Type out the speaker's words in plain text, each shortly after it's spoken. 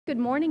Good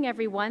morning,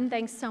 everyone.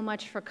 Thanks so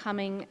much for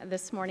coming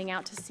this morning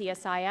out to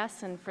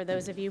CSIS, and for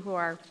those of you who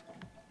are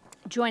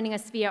joining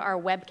us via our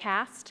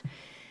webcast.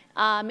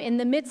 In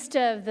the midst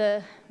of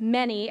the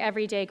many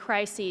everyday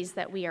crises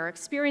that we are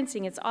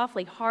experiencing, it's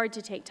awfully hard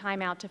to take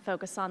time out to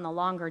focus on the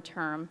longer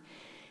term.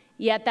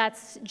 Yet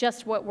that's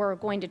just what we're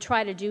going to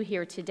try to do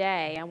here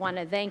today. I want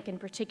to thank in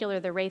particular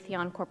the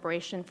Raytheon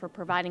Corporation for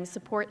providing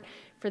support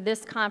for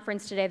this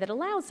conference today that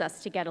allows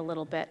us to get a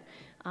little bit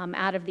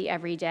out of the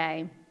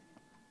everyday.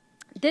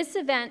 This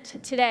event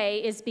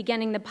today is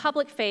beginning the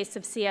public face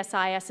of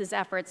CSIS's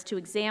efforts to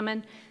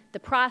examine the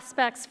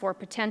prospects for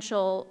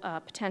potential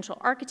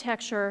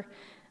architecture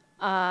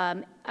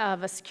of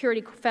a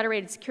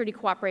federated security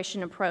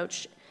cooperation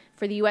approach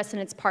for the U.S.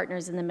 and its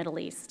partners in the Middle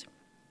East.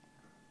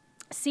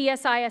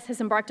 CSIS has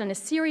embarked on a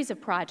series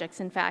of projects,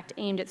 in fact,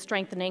 aimed at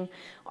strengthening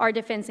our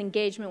defense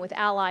engagement with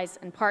allies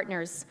and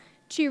partners.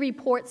 2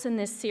 reports in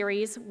this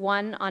series,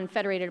 one on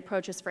federated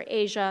approaches for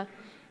Asia,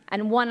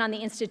 and one on the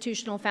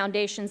institutional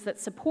foundations that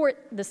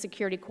support the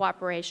security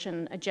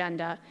cooperation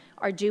agenda,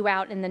 are due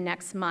out in the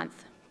next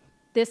month.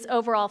 This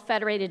overall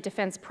federated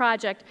defense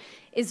project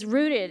is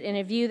rooted in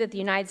a view that the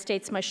United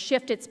States must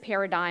shift its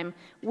paradigm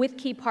with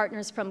key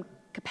partners from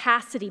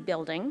capacity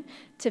building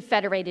to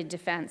federated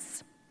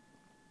defense.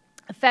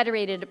 A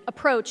federated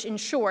approach, in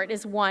short,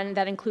 is one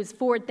that includes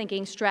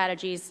forward-thinking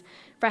strategies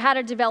for how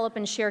to develop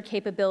and share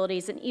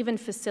capabilities and even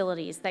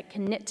facilities that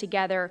can knit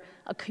together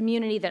a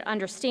community that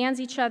understands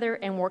each other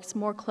and works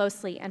more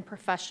closely and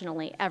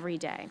professionally every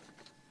day.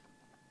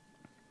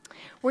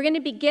 We're going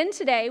to begin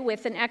today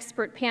with an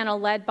expert panel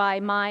led by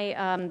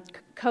my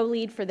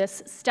co-lead for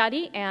this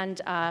study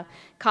and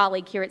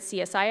colleague here at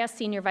CSIS,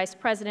 Senior Vice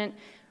President,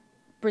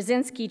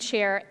 Brezezinski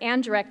Chair,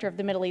 and Director of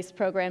the Middle East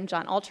Program,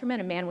 Jon Alterman,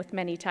 a man with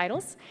many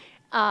titles.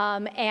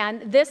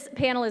 And this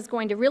panel is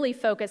going to really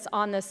focus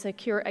on the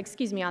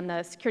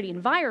security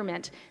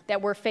environment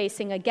that we're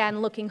facing,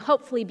 again, looking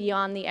hopefully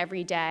beyond the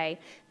everyday.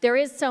 There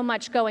is so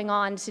much going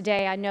on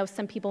today. I know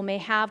some people may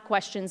have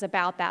questions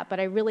about that, but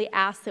I really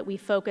ask that we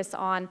focus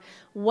on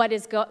what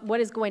is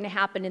going to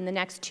happen in the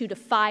next 2 to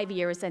 5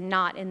 years and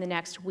not in the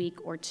next week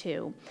or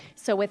 2.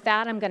 So with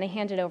that, I'm going to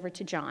hand it over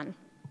to Jon.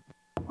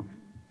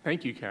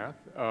 Thank you, Kath.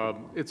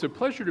 It's a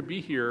pleasure to be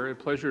here, a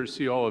pleasure to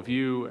see all of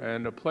you,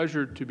 and a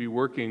pleasure to be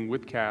working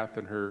with Kath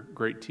and her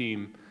great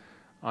team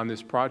on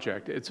this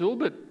project. It's a little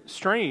bit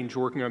strange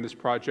working on this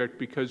project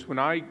because when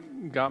I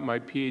got my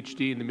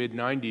PhD in the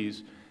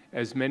mid-90s,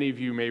 as many of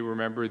you may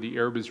remember, the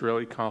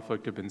Arab-Israeli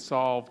conflict had been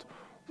solved.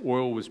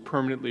 Oil was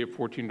permanently at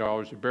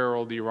 $14 a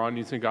barrel. The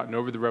Iranians had gotten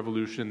over the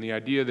revolution. The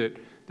idea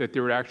that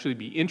there would actually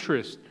be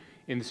interest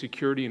in the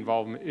security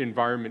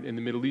environment in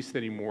the Middle East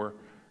anymore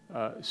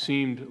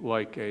seemed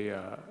like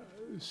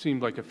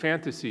a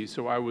fantasy,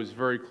 so I was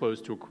very close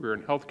to a career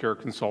in healthcare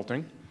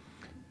consulting.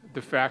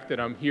 The fact that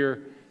I'm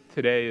here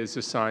today is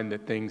a sign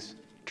that things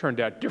turned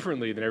out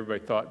differently than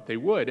everybody thought they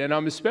would. And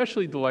I'm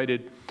especially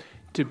delighted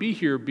to be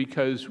here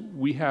because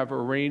we have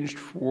arranged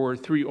for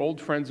 3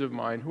 old friends of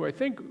mine who I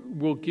think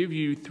will give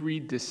you 3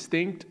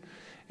 distinct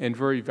and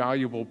very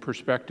valuable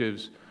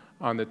perspectives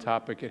on the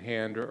topic at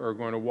hand, are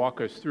going to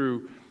walk us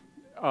through.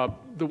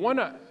 The one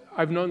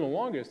I've known the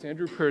longest,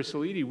 Andrew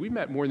Parasiliti, we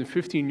met more than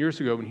 15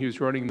 years ago when he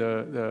was running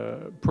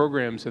the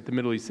programs at the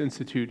Middle East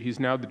Institute. He's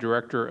now the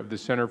director of the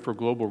Center for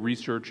Global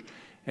Research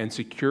and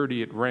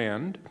Security at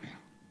RAND.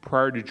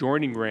 Prior to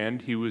joining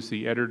RAND, he was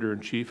the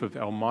editor-in-chief of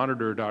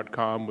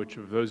elmonitor.com, which,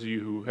 of those of you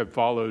who have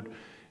followed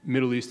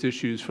Middle East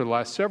issues for the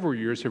last several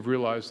years, have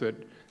realized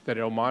that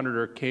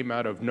Elmonitor came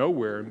out of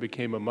nowhere and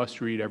became a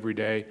must-read every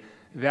day.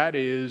 That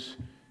is,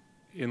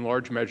 in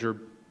large measure,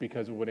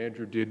 because of what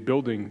Andrew did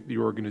building the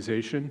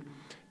organization.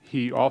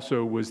 He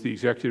also was the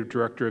executive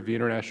director of the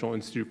International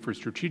Institute for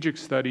Strategic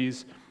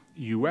Studies,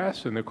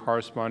 U.S., and the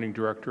corresponding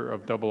director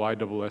of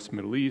IISS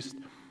Middle East.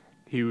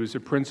 He was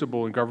a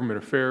principal in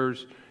government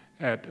affairs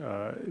at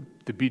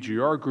the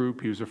BGR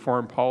Group. He was a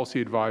foreign policy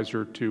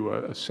advisor to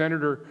a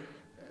senator,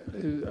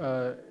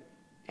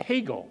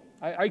 Hagel.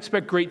 I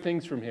expect great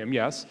things from him,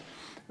 yes.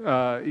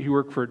 He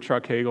worked for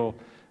Chuck Hagel,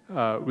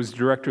 was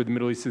director of the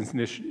Middle East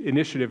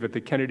Initiative at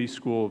the Kennedy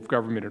School of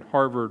Government at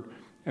Harvard,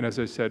 and as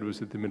I said,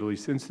 was at the Middle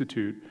East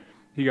Institute.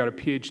 He got a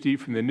PhD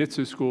from the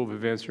NITSA School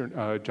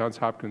of Johns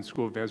Hopkins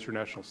School of Advanced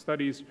International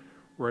Studies,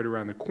 right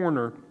around the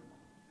corner,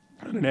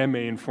 and an MA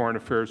in Foreign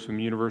Affairs from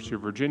the University of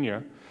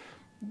Virginia.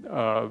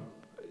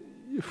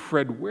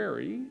 Fred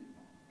Wehrey,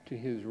 to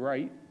his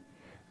right,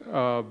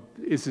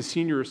 is a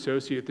senior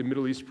associate at the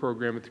Middle East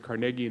program at the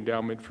Carnegie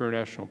Endowment for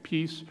International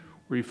Peace,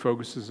 where he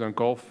focuses on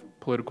Gulf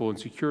political and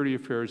security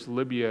affairs,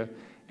 Libya,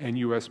 and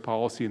U.S.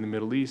 policy in the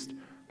Middle East.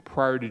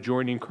 Prior to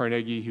joining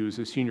Carnegie, he was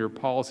a senior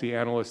policy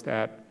analyst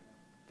at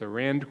the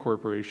RAND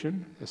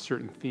Corporation, a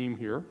certain theme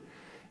here.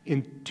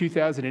 In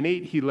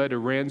 2008, he led a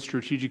RAND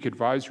strategic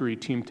advisory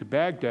team to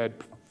Baghdad,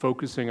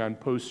 focusing on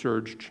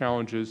post-surge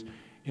challenges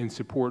in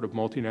support of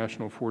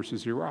multinational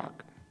forces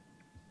Iraq.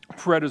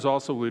 Fred is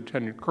also a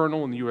lieutenant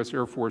colonel in the U.S.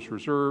 Air Force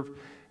Reserve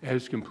and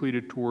has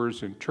completed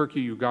tours in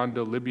Turkey,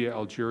 Uganda, Libya,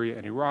 Algeria,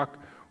 and Iraq,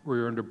 where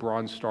he earned a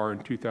Bronze Star in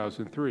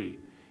 2003.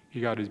 He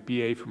got his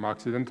BA from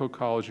Occidental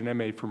College, an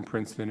MA from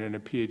Princeton, and a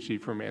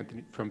PhD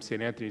from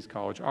St. Anthony's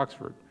College,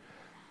 Oxford.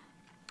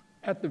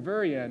 At the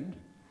very end,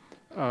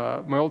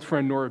 my old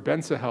friend Nora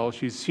Bensahel,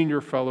 she's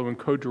Senior Fellow and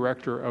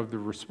Co-Director of the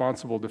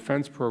Responsible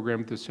Defense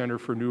Program at the Center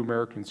for New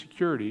American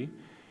Security.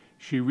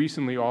 She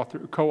recently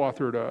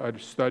co-authored a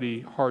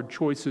study, Hard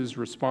Choices,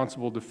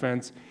 Responsible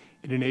Defense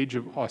in an Age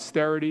of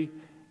Austerity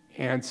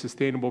and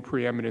Sustainable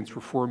Preeminence,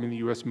 Reforming the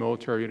U.S.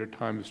 Military at a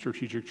Time of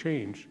Strategic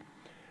Change.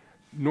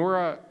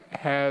 Nora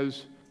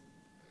has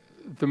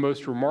the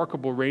most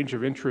remarkable range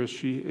of interests.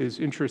 She is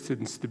interested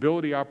in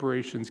stability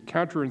operations,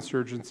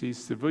 counterinsurgency,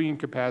 civilian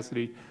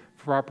capacity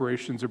for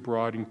operations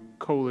abroad, and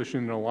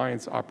coalition and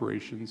alliance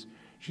operations.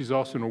 She's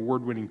also an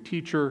award-winning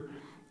teacher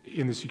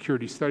in the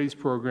Security Studies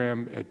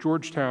program at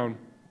Georgetown.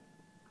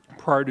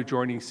 Prior to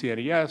joining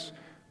CNES,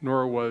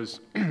 Nora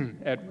was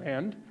at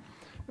RAND,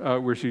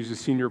 where she was a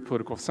senior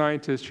political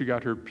scientist. She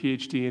got her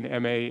PhD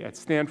and MA at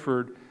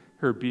Stanford,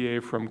 her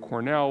BA from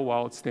Cornell.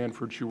 While at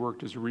Stanford, she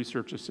worked as a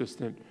research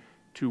assistant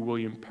to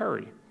William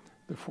Perry,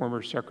 the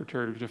former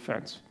Secretary of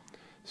Defense.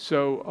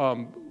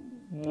 So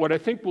what I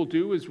think we'll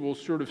do is we'll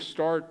sort of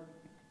start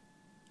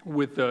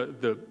with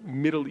the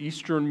Middle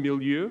Eastern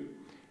milieu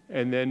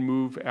and then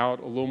move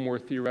out a little more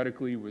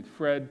theoretically with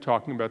Fred,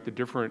 talking about the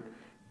different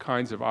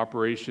kinds of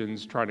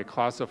operations, trying to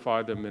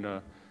classify them in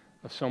a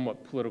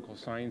somewhat political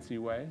sciencey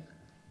way.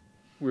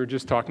 We were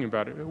just talking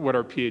about what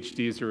our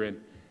PhDs are in.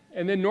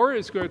 And then Nora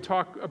is going to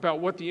talk about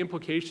what the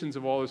implications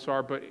of all this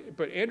are, but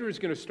Andrew is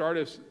going to start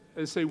us,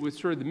 say, with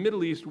sort of the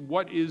Middle East.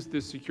 What is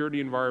this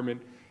security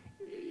environment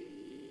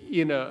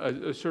in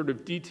a sort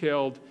of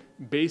detailed,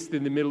 based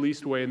in the Middle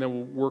East way, and then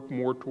we'll work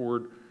more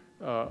toward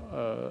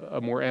a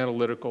more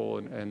analytical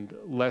and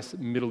less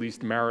Middle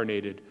East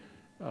marinated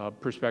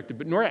perspective.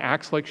 But Nora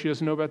acts like she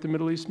doesn't know about the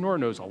Middle East. Nora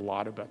knows a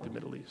lot about the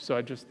Middle East.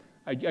 So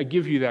I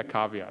give you that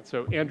caveat.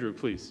 So Andrew,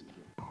 please.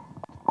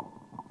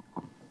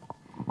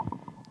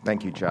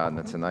 Thank you, Jon.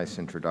 That's a nice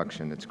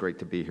introduction. It's great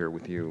to be here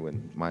with you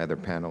and my other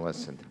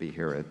panelists and to be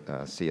here at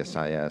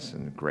CSIS,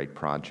 and a great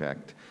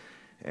project.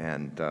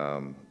 And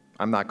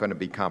I'm not going to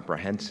be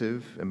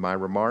comprehensive in my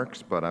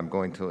remarks, but I'm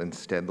going to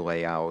instead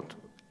lay out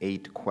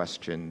 8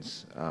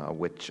 questions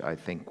which I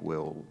think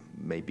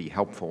may be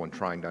helpful in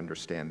trying to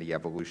understand the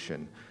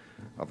evolution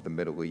of the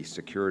Middle East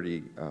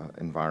security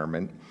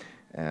environment.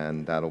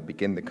 And that'll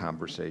begin the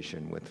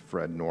conversation with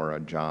Fred, Nora,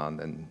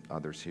 Jon, and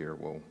others here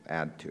will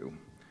add to.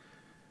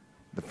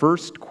 The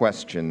first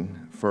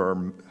question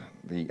for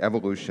the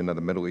evolution of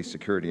the Middle East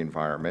security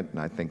environment, and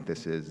I think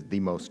this is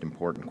the most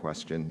important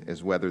question,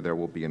 is whether there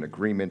will be an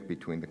agreement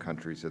between the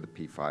countries of the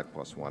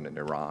P5+1 and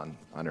Iran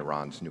on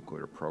Iran's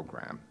nuclear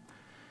program.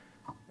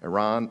 An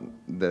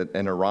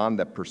Iran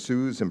that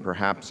pursues and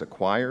perhaps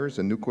acquires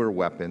a nuclear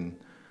weapon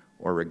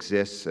or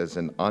exists as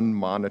an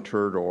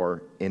unmonitored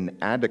or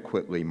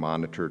inadequately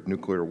monitored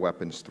nuclear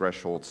weapons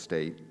threshold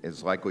state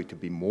is likely to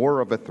be more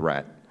of a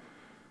threat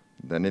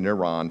than an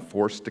Iran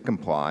forced to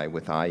comply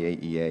with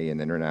IAEA and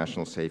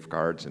international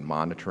safeguards and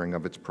monitoring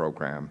of its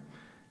program,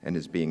 and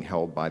is being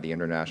held by the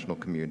international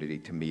community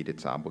to meet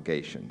its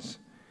obligations.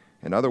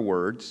 In other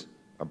words,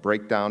 a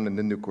breakdown in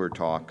the nuclear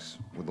talks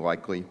would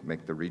likely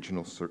make the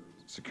regional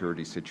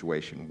security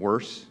situation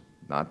worse,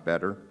 not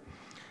better.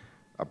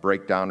 A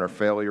breakdown or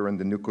failure in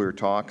the nuclear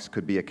talks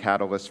could be a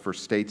catalyst for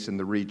states in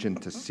the region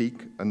to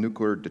seek a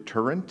nuclear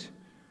deterrent,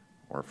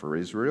 or for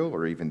Israel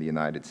or even the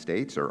United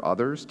States or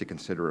others to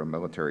consider a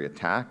military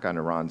attack on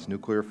Iran's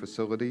nuclear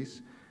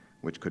facilities,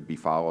 which could be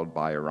followed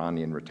by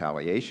Iranian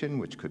retaliation,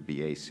 which could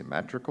be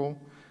asymmetrical,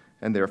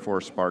 and therefore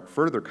spark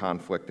further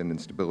conflict and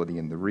instability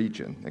in the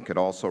region. It could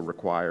also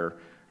require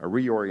a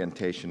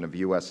reorientation of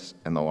U.S.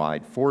 and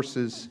allied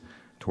forces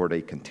toward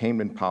a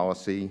containment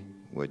policy,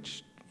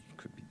 which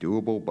could be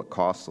doable but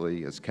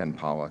costly, as Ken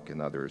Pollack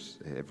and others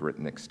have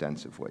written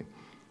extensively.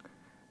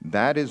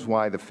 That is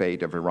why the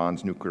fate of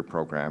Iran's nuclear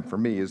program, for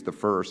me, is the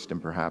first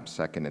and perhaps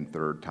second and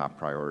third top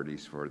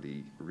priorities for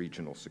the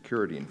regional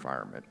security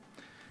environment.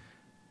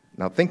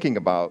 Now, thinking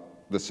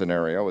about the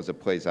scenario as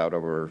it plays out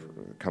over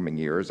coming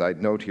years,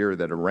 I'd note here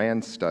that a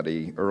RAND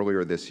study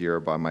earlier this year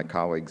by my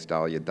colleagues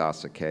Dalia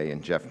Dasakay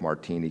and Jeff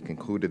Martini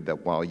concluded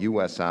that while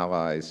U.S.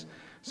 allies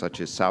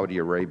such as Saudi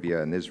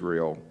Arabia and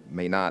Israel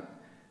may not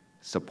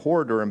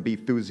support or be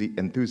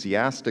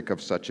enthusiastic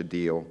of such a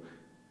deal,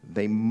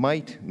 they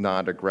might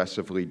not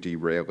aggressively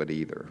derail it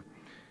either.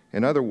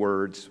 In other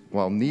words,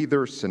 while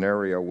neither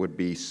scenario would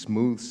be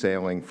smooth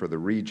sailing for the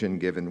region,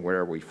 given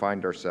where we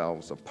find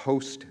ourselves, a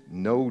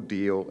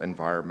post-no-deal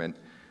environment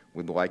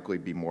would likely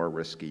be more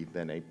risky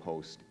than a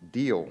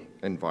post-deal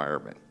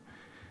environment.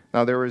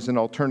 Now, there is an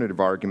alternative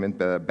argument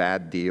that a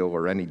bad deal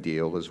or any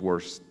deal is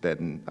worse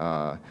than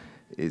a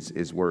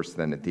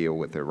deal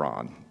with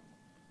Iran.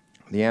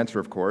 The answer,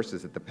 of course,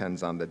 is it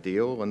depends on the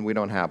deal, and we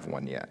don't have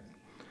one yet.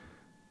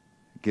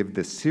 Give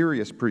the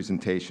serious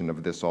presentation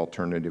of this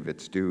alternative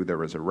its due,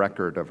 there is a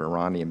record of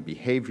Iranian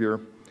behavior,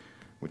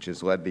 which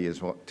has led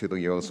to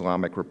the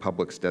Islamic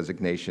Republic's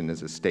designation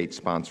as a state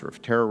sponsor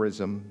of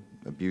terrorism,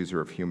 abuser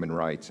of human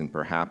rights, and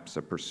perhaps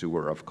a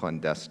pursuer of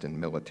clandestine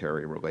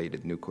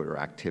military-related nuclear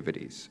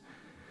activities.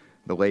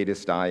 The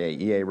latest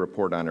IAEA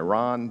report on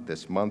Iran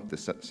this month,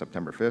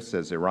 September 5th,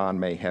 says Iran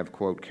may have,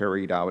 quote,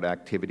 carried out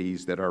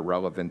activities that are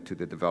relevant to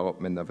the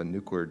development of a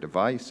nuclear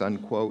device,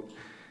 unquote,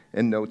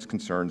 and notes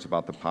concerns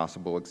about the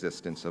possible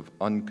existence of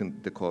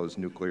undisclosed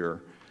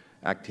nuclear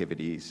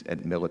activities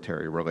at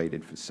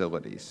military-related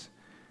facilities.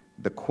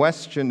 The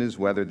question is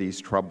whether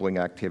these troubling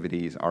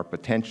activities are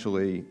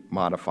potentially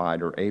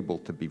modified or able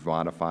to be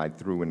modified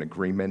through an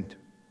agreement,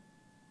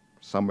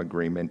 some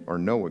agreement, or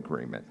no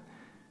agreement.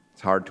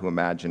 It's hard to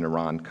imagine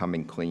Iran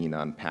coming clean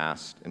on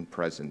past and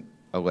present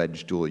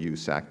alleged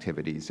dual-use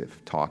activities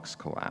if talks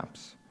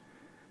collapse.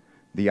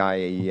 The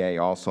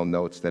IAEA also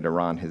notes that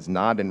Iran has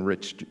not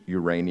enriched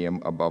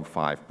uranium above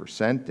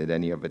 5% at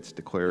any of its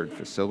declared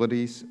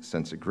facilities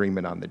since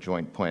agreement on the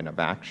Joint Plan of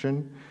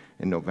Action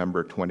in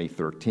November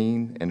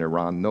 2013, and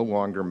Iran no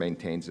longer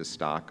maintains a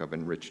stock of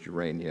enriched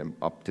uranium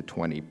up to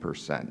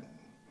 20%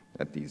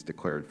 at these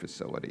declared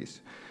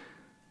facilities.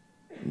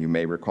 You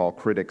may recall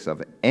critics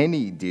of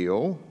any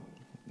deal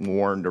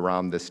warned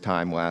around this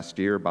time last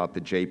year about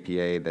the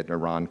JPA that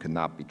Iran could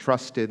not be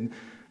trusted,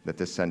 that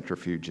the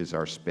centrifuges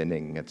are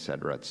spinning, et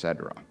cetera, et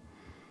cetera.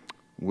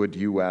 Would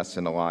U.S.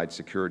 and allied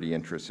security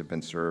interests have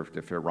been served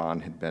if Iran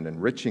had been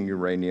enriching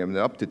uranium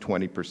up to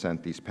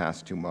 20% these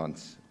past 2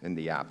 months in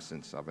the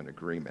absence of an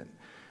agreement?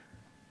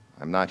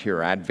 I'm not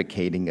here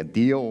advocating a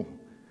deal,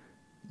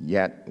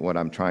 yet what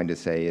I'm trying to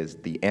say is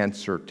the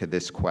answer to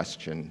this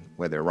question,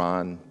 whether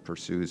Iran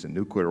pursues a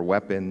nuclear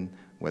weapon,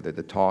 whether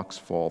the talks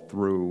fall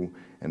through,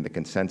 and the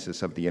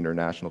consensus of the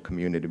international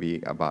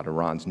community about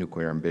Iran's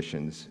nuclear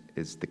ambitions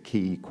is the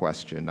key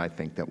question, I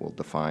think, that will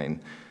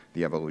define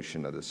the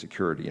evolution of the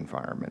security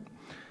environment.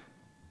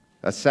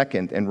 A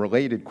second and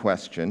related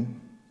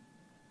question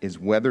is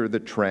whether the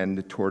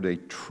trend toward a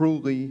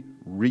truly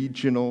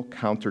regional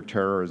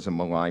counterterrorism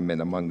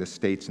alignment among the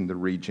states in the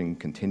region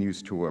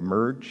continues to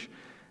emerge,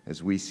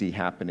 as we see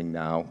happening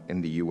now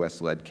in the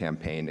U.S.-led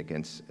campaign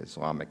against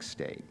Islamic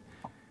State.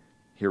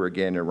 Here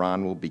again,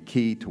 Iran will be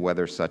key to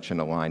whether such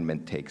an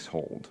alignment takes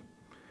hold.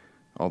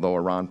 Although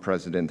Iran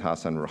President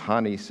Hassan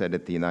Rouhani said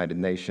at the United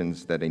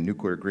Nations that a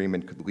nuclear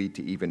agreement could lead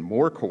to even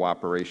more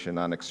cooperation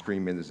on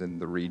extremism in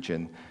the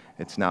region,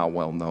 it's now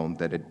well known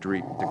that a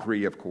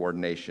degree of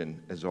coordination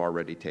is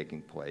already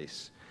taking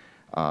place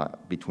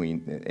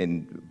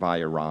by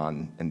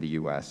Iran and the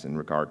U.S. in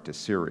regard to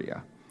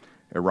Syria.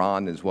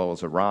 Iran, as well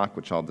as Iraq,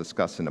 which I'll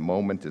discuss in a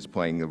moment, is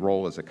playing a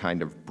role as a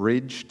kind of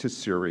bridge to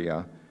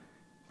Syria,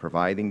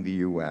 providing the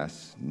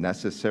U.S.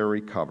 necessary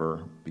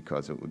cover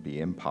because it would be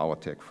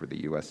impolitic for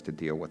the U.S. to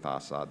deal with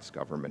Assad's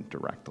government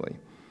directly.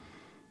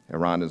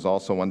 Iran has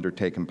also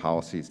undertaken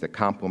policies that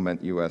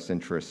complement U.S.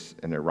 interests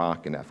in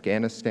Iraq and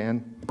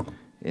Afghanistan.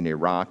 In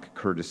Iraq,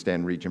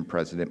 Kurdistan Region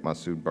President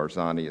Masoud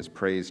Barzani has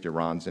praised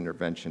Iran's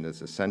intervention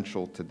as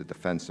essential to the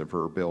defense of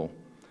Erbil.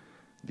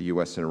 The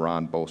U.S. and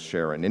Iran both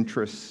share an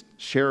interest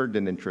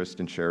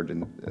in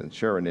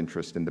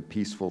the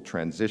peaceful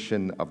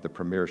transition of the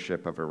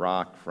premiership of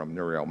Iraq from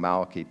Nur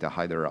al-Maliki to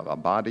Hyder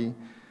al-Abadi,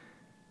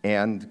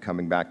 and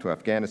coming back to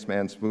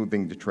Afghanistan,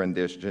 smoothing the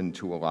transition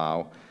to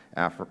allow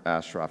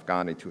Ashraf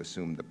Ghani to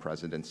assume the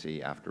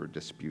presidency after a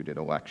disputed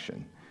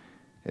election.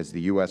 As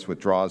the U.S.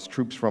 withdraws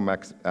troops from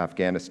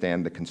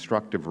Afghanistan, the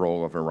constructive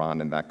role of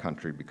Iran in that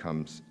country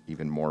becomes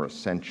even more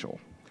essential.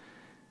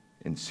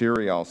 In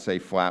Syria, I'll say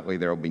flatly,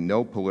 there will be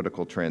no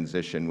political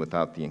transition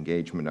without the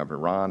engagement of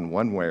Iran,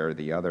 one way or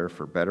the other,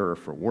 for better or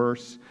for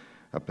worse,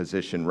 a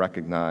position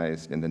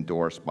recognized and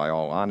endorsed by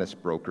all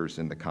honest brokers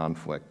in the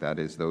conflict, that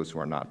is, those who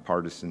are not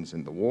partisans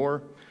in the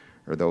war,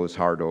 or those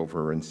hard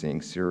over in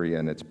seeing Syria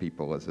and its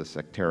people as a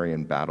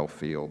sectarian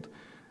battlefield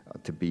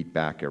to beat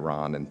back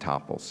Iran and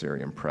topple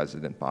Syrian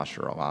President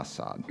Bashar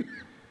al-Assad.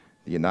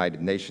 The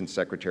United Nations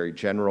Secretary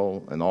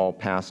General and all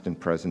past and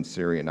present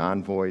Syrian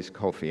envoys,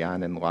 Kofi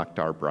Annan,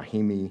 Lakhdar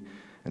Brahimi,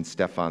 and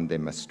Staffan de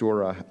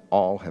Mistura,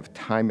 all have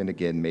time and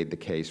again made the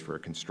case for a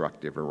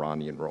constructive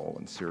Iranian role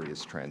in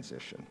Syria's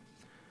transition.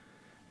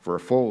 For a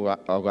full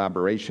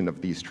elaboration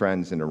of these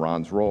trends in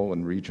Iran's role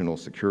in regional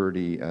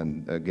security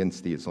and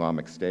against the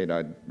Islamic State,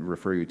 I'd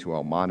refer you to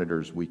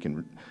Al-Monitor's Week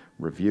in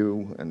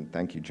Review, and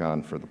thank you,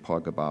 John, for the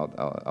plug about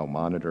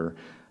Al-Monitor.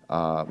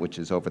 Which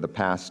is over the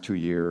past 2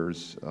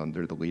 years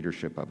under the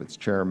leadership of its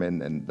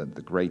chairman and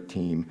the great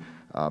team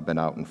been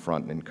out in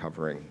front in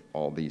covering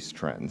all these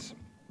trends.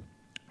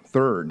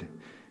 Third,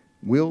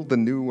 will the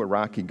new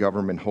Iraqi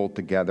government hold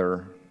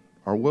together,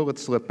 or will it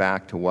slip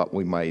back to what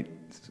we might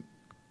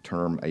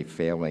term a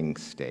failing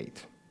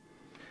state?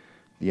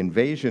 The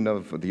invasion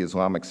of the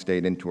Islamic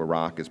State into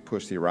Iraq has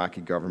pushed the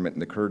Iraqi government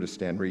and the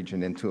Kurdistan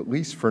region into, at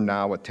least for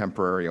now, a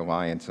temporary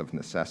alliance of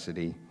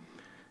necessity.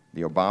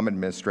 The Obama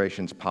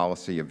administration's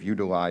policy of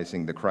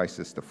utilizing the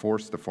crisis to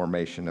force the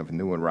formation of a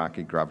new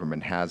Iraqi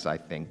government has, I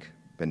think,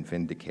 been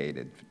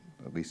vindicated,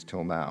 at least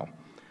till now.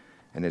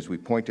 And as we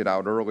pointed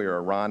out earlier,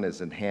 Iran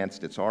has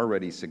enhanced its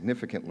already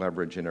significant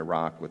leverage in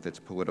Iraq with its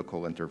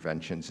political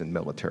interventions and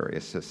military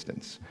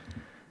assistance.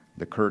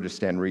 The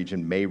Kurdistan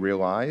region may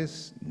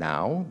realize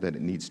now that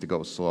it needs to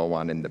go slow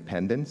on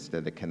independence,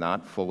 that it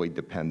cannot fully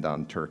depend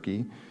on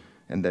Turkey,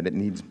 and that it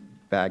needs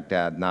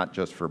Baghdad not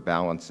just for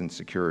balance and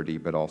security,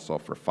 but also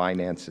for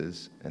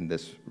finances, and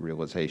this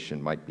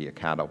realization might be a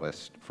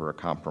catalyst for a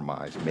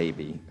compromise,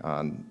 maybe,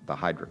 on the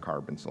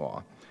hydrocarbons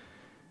law.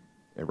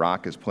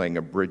 Iraq is playing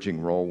a bridging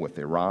role with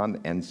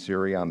Iran and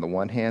Syria on the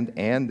one hand,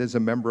 and as a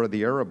member of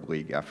the Arab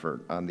League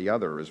effort on the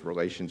other, as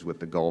relations with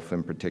the Gulf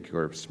in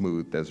particular have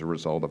smoothed as a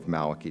result of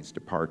Maliki's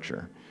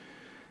departure.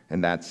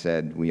 And that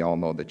said, we all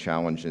know the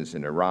challenges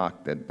in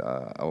Iraq that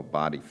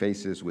al-Abadi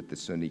faces with the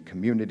Sunni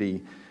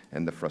community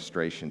and the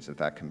frustrations of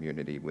that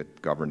community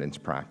with governance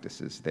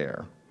practices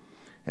there.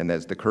 And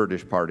as the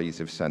Kurdish parties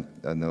have sent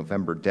a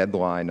November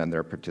deadline on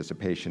their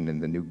participation in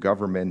the new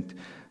government,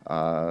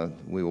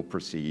 we will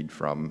proceed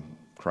from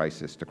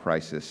crisis to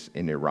crisis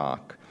in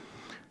Iraq.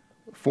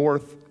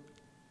 Fourth,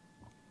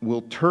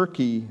 will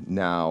Turkey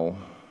now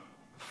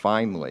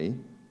finally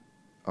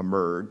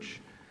emerge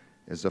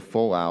as a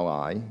full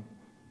ally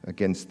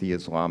against the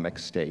Islamic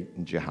State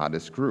and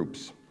jihadist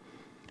groups?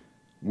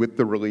 With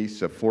the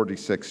release of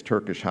 46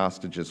 Turkish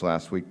hostages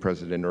last week,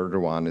 President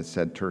Erdogan has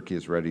said Turkey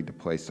is ready to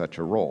play such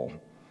a role.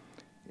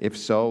 If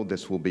so,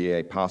 this will be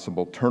a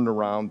possible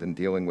turnaround in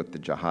dealing with the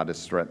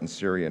jihadist threat in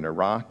Syria and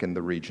Iraq and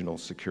the regional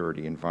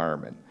security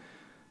environment.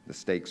 The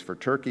stakes for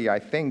Turkey, I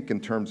think, in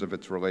terms of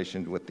its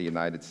relations with the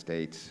United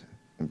States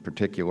in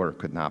particular,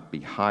 could not be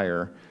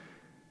higher.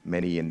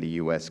 Many in the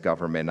U.S.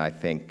 government, I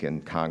think,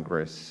 and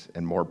Congress,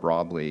 and more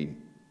broadly,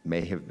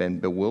 may have been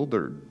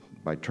bewildered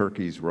by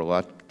Turkey's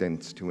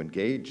reluctance to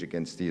engage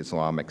against the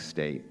Islamic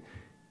State,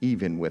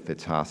 even with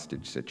its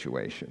hostage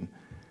situation.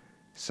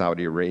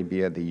 Saudi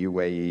Arabia, the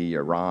UAE,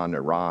 Iran,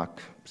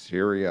 Iraq,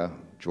 Syria,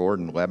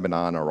 Jordan,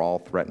 Lebanon are all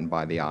threatened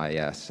by the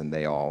IS, and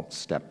they all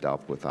stepped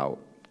up without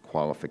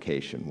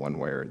qualification one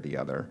way or the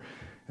other.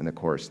 And of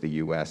course, the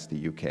US,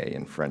 the UK,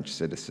 and French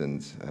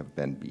citizens have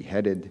been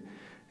beheaded,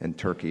 and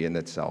Turkey in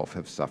itself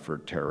have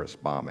suffered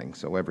terrorist bombing,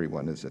 so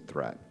everyone is a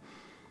threat.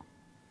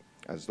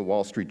 As the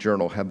Wall Street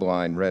Journal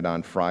headline read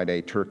on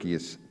Friday, Turkey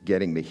is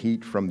getting the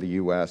heat from the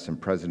U.S., and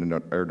President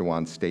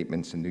Erdogan's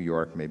statements in New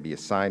York may be a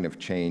sign of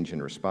change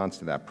in response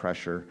to that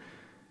pressure,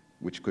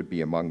 which could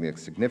be among the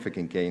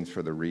significant gains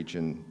for the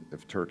region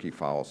if Turkey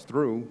follows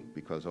through,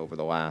 because over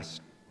the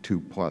last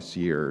 2+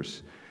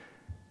 years,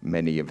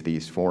 many of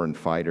these foreign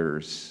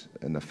fighters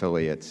and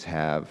affiliates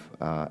have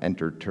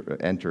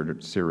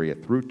entered Syria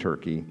through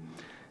Turkey.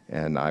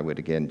 And I would,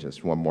 again,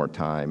 just one more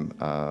time,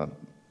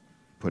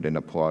 put in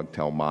a plug,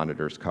 tell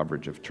Monitor's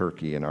coverage of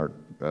Turkey and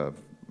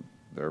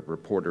their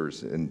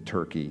reporters in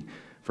Turkey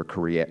for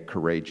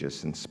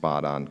courageous and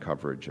spot-on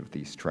coverage of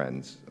these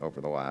trends over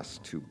the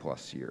last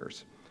 2+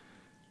 years.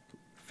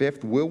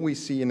 Fifth, will we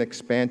see an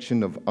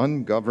expansion of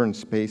ungoverned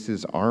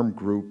spaces, armed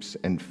groups,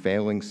 and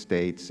failing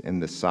states in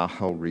the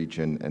Sahel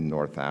region and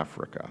North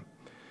Africa?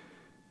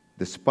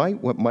 Despite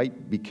what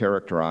might be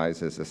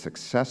characterized as a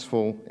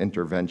successful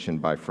intervention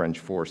by French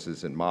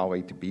forces in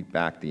Mali to beat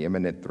back the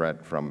imminent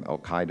threat from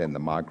al-Qaeda in the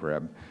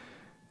Maghreb,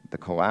 the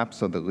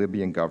collapse of the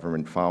Libyan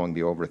government following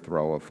the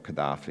overthrow of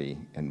Gaddafi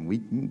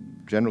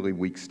and generally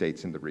weak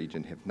states in the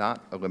region have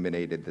not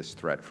eliminated this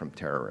threat from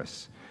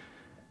terrorists.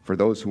 For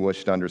those who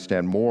wish to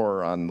understand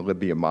more on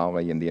Libya,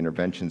 Mali, and the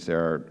interventions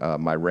there,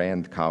 my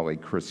RAND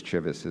colleague, Chris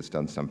Chivvis, has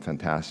done some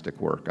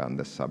fantastic work on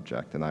this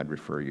subject, and I'd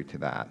refer you to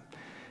that.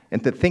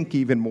 And to think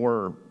even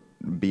more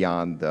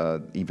beyond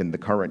even the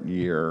current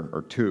year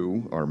or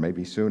two, or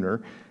maybe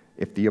sooner,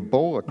 if the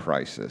Ebola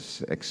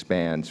crisis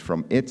expands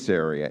from its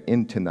area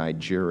into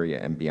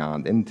Nigeria and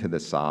beyond, into the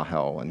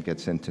Sahel and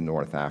gets into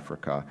North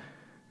Africa,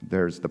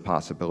 there's the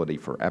possibility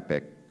for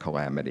epic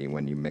calamity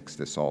when you mix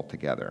this all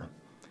together.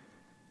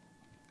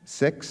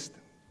 Sixth,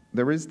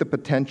 there is the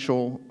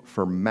potential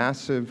for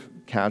massive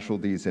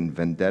casualties and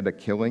vendetta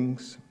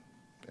killings,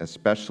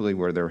 especially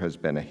where there has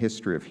been a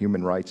history of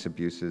human rights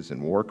abuses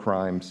and war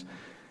crimes,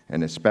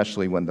 and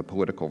especially when the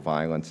political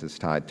violence is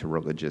tied to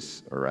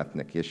religious or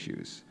ethnic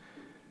issues.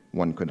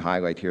 One could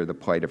highlight here the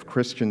plight of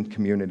Christian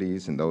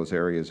communities in those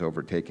areas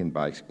overtaken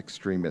by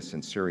extremists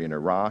in Syria and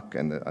Iraq,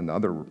 and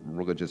other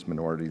religious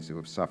minorities who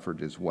have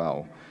suffered as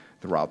well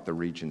throughout the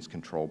regions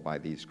controlled by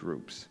these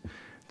groups.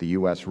 The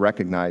U.S.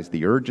 recognized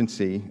the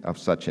urgency of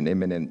such an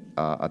imminent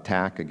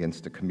attack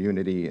against the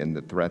community and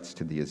the threats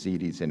to the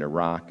Yazidis in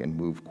Iraq and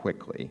moved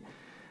quickly.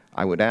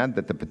 I would add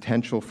that the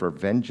potential for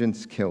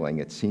vengeance killing,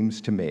 it seems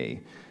to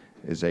me,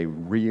 is a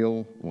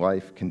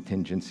real-life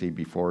contingency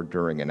before,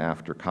 during, and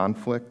after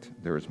conflict.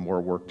 There is more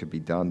work to be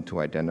done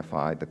to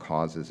identify the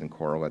causes and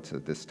correlates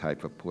of this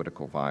type of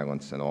political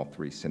violence in all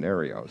three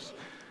scenarios.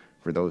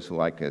 For those who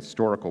like a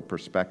historical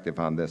perspective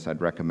on this, I'd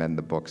recommend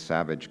the book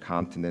Savage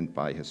Continent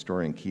by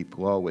historian Keith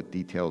Lowe. It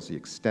details the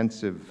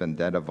extensive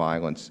vendetta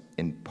violence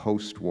in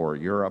post-war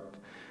Europe.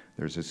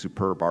 There's a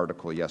superb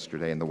article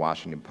yesterday in the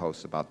Washington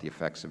Post about the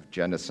effects of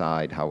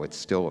genocide, how it's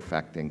still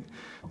affecting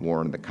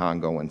war in the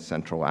Congo and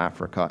Central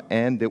Africa.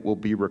 And it will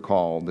be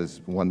recalled,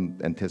 as one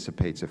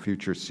anticipates a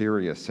future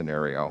Syria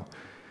scenario,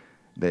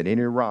 that in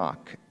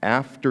Iraq,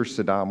 after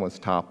Saddam was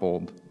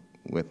toppled,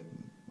 with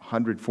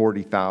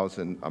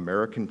 140,000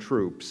 American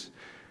troops,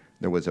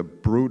 there was a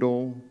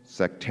brutal,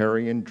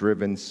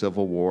 sectarian-driven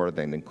civil war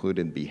that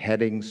included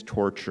beheadings,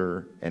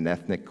 torture, and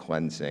ethnic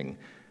cleansing,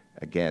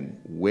 again,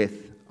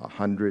 with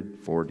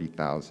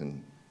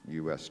 140,000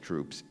 U.S.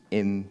 troops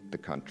in the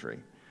country.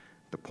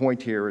 The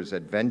point here is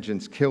that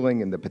vengeance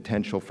killing and the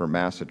potential for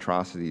mass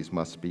atrocities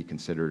must be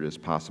considered as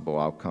possible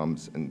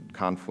outcomes in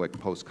conflict,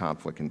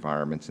 post-conflict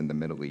environments in the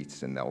Middle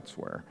East and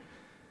elsewhere.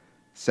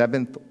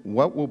 Seventh,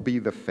 what will be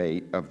the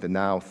fate of the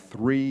now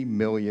 3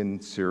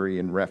 million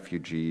Syrian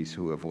refugees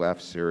who have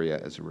left Syria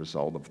as a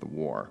result of the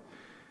war?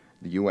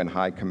 The UN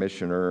High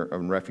Commissioner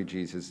on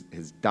Refugees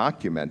has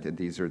documented,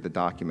 these are the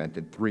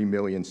documented 3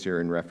 million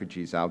Syrian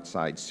refugees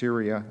outside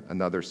Syria,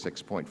 another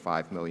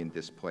 6.5 million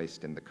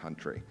displaced in the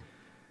country.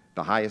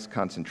 The highest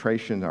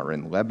concentration are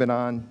in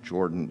Lebanon,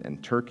 Jordan,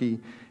 and Turkey,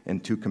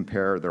 and to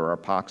compare, there are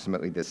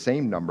approximately the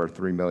same number,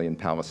 3 million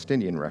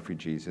Palestinian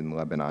refugees in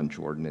Lebanon,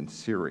 Jordan, and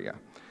Syria.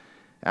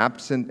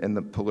 Absent in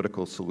the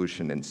political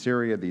solution in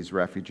Syria, these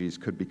refugees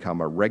could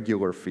become a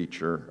regular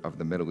feature of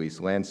the Middle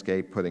East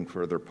landscape, putting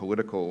further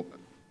political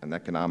and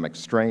economic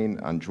strain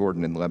on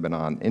Jordan and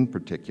Lebanon in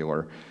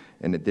particular,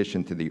 in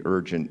addition to the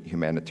urgent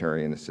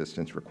humanitarian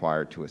assistance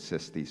required to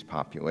assist these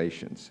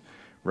populations.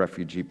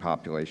 Refugee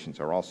populations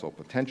are also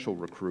potential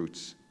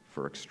recruits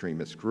for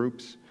extremist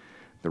groups.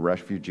 The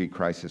refugee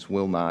crisis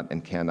will not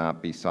and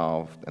cannot be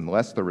solved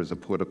unless there is a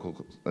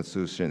political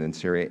solution in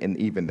Syria, and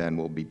even then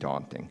will be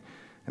daunting.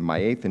 And my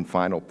eighth and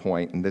final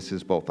point, and this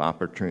is both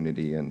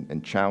opportunity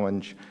and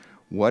challenge,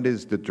 what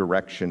is the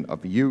direction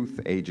of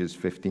youth ages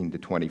 15 to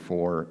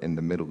 24 in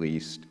the Middle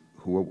East,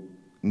 who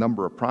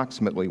number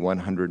approximately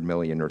 100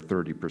 million or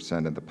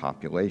 30% of the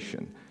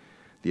population?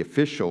 The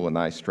official, and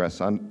I stress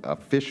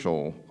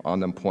official,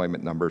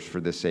 unemployment numbers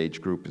for this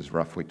age group is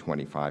roughly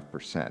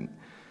 25%.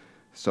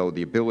 So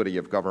the ability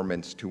of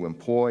governments to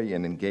employ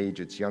and engage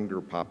its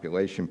younger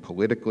population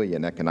politically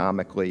and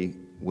economically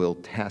will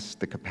test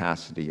the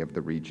capacity of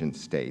the region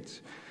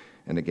states.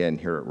 And again,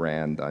 here at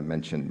RAND, I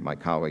mentioned my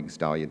colleagues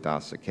Dalia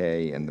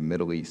Dasakay and the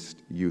Middle East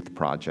Youth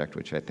Project,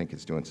 which I think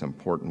is doing some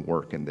important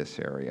work in this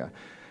area.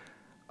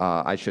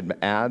 I should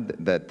add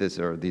that these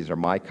are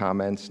my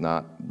comments,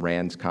 not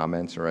RAND's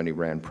comments or any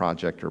RAND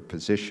project or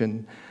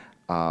position.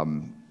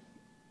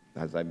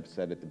 As I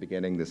said at the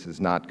beginning, this is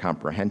not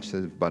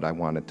comprehensive, but I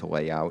wanted to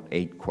lay out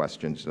 8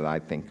 questions that I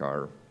think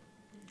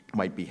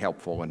might be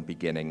helpful in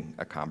beginning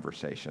a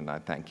conversation. I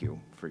thank you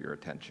for your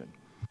attention.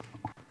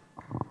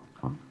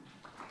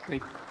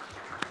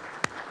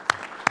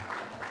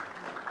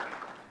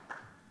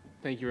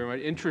 Thank you very much.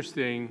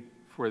 Interesting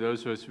for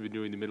those of us who've been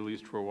doing the Middle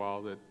East for a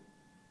while that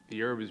the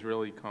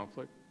Arab-Israeli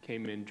conflict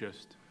came in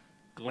just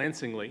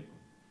glancingly,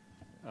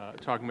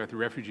 talking about the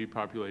refugee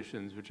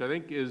populations, which I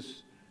think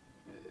is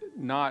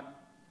not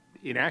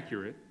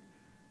inaccurate,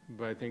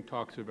 but I think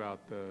talks about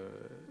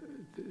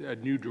a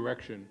new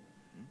direction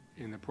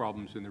in the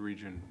problems in the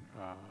region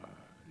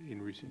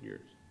in recent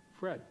years.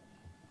 Fred.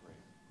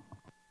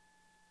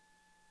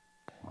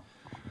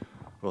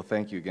 Well,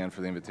 thank you again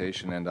for the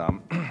invitation, and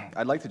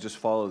I'd like to just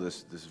follow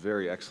this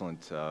very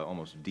excellent,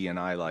 almost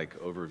DNI-like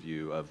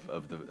overview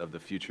of the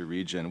future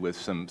region with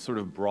some sort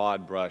of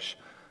broad brush,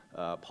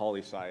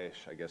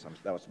 poli-sci-ish, I guess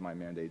that was my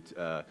mandate,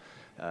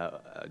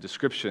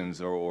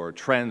 descriptions or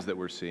trends that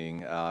we're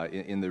seeing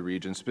in the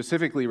region,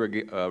 specifically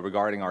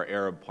regarding our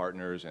Arab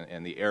partners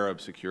and the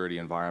Arab security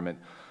environment.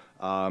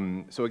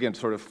 So again,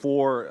 sort of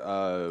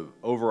 4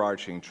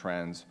 overarching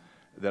trends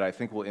that I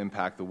think will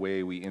impact the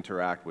way we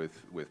interact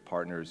with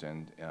partners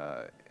and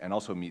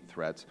also meet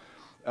threats.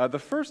 The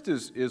first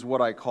is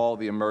what I call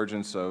the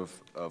emergence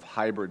of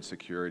hybrid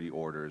security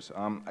orders.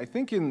 I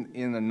think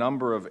in a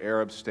number of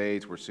Arab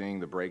states, we're seeing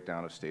the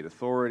breakdown of state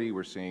authority,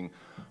 we're seeing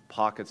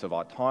pockets of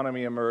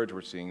autonomy emerge,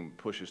 we're seeing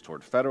pushes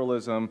toward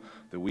federalism,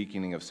 the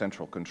weakening of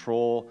central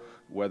control,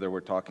 whether we're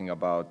talking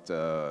about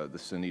the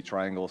Sunni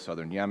Triangle,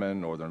 southern Yemen,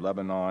 northern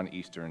Lebanon,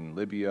 eastern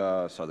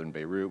Libya, southern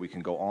Beirut, we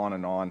can go on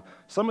and on.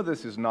 Some of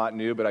this is not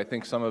new, but I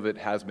think some of it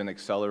has been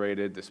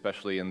accelerated,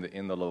 especially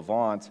in the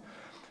Levant.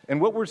 And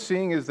what we're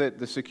seeing is that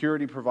the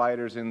security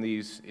providers in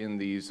these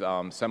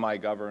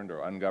semi-governed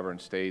or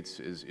ungoverned states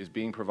is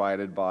being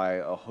provided by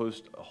a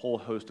whole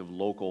host of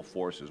local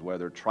forces,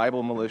 whether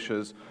tribal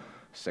militias,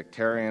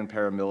 sectarian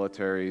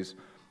paramilitaries.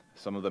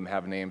 Some of them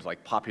have names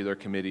like popular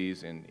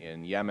committees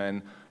in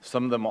Yemen.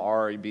 Some of them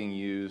are being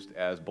used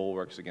as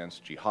bulwarks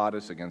against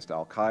jihadists, against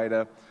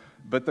al-Qaeda.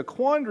 But the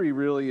quandary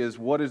really is,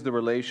 what is the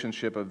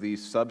relationship of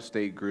these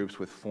sub-state groups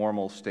with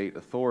formal state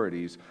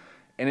authorities?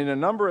 And in a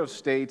number of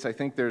states, I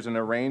think there's an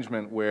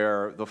arrangement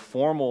where the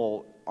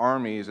formal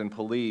armies and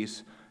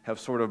police have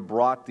sort of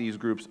brought these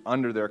groups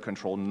under their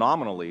control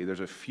nominally. There's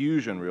a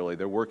fusion, really.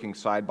 They're working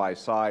side by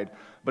side.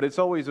 But it's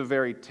always a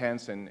very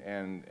tense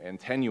and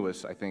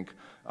tenuous, I think,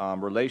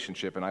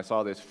 relationship. And I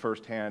saw this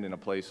firsthand in a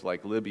place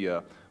like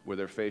Libya, where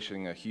they're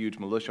facing a huge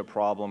militia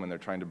problem and they're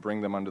trying to bring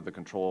them under the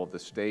control of the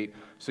state.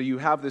 So you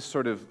have this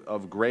sort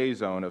of gray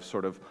zone of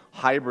sort of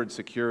hybrid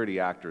security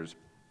actors,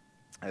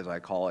 as I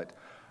call it.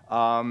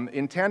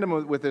 In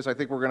tandem with this, I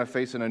think we're going to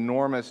face an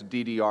enormous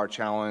DDR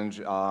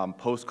challenge,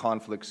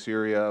 post-conflict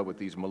Syria with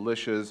these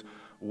militias.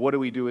 What do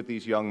we do with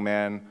these young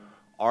men?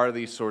 Are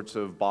these sorts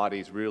of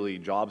bodies really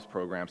jobs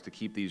programs to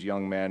keep these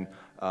young men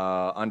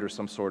under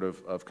some sort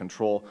of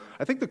control?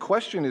 I think the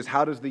question is,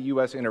 how does the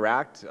U.S.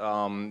 interact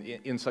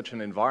in such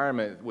an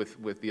environment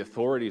with the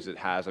authorities it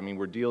has? I mean,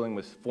 we're dealing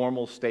with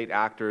formal state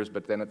actors,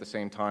 but then at the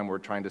same time, we're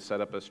trying to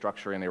set up a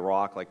structure in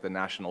Iraq like the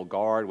National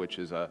Guard, which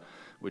is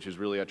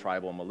really a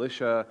tribal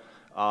militia.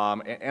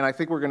 And I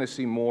think we're going to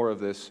see more of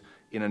this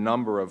in a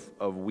number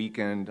of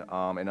weakened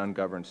and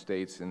ungoverned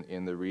states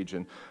in the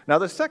region. Now,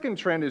 the second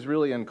trend is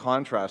really in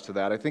contrast to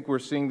that. I think we're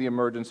seeing the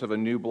emergence of a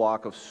new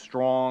block of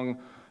strong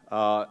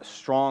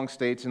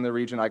states in the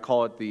region. I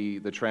call it the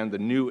trend, the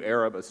new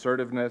Arab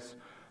assertiveness.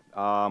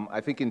 I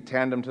think in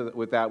tandem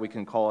with that, we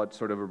can call it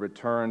sort of a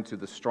return to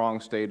the strong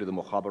state, or the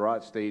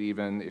mukhabarat state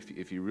even,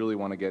 if you really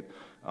want to get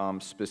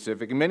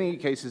specific. In many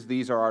cases,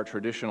 these are our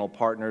traditional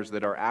partners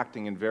that are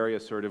acting in very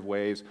assertive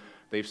ways.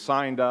 They've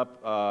signed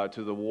up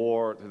to the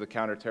war, to the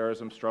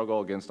counterterrorism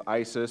struggle against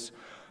ISIS.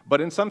 But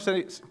in some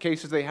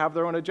cases, they have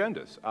their own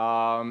agendas.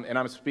 And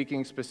I'm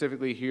speaking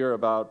specifically here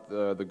about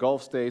the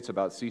Gulf states,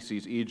 about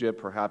Sisi's Egypt,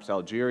 perhaps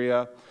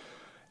Algeria.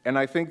 And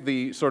I think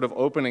the sort of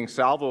opening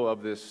salvo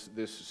of this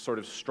sort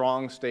of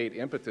strong state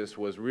impetus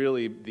was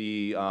really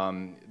the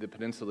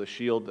Peninsula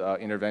Shield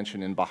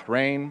intervention in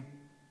Bahrain.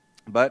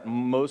 But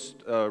most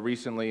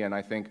recently, and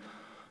I think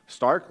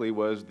starkly,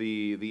 was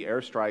the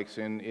airstrikes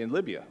in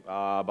Libya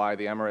by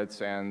the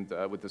Emirates and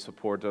with the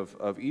support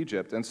of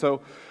Egypt. And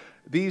so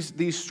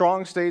these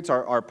strong states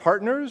are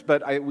partners,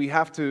 but we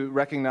have to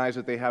recognize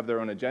that they have their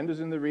own agendas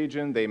in the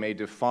region. They may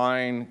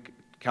define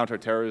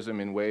counterterrorism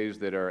in ways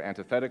that are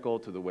antithetical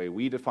to the way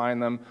we define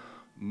them.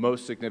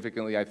 Most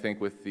significantly, I think,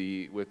 with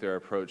their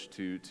approach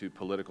to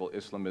political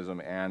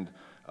Islamism and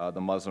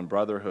the Muslim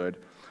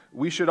Brotherhood.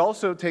 We should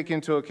also take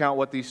into account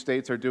what these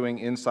states are doing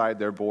inside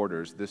their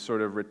borders. This sort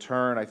of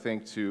return, I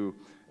think, to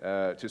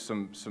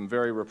some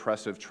very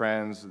repressive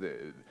trends.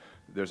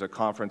 There's a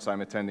conference I'm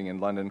attending in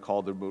London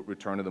called the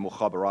Return of the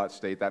Mukhabarat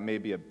State. That may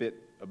be a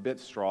bit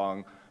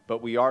strong,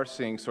 but we are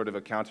seeing sort of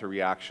a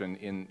counter-reaction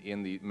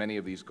in many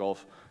of these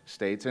Gulf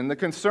states. And the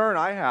concern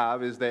I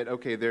have is that,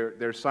 okay,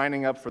 they're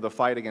signing up for the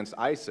fight against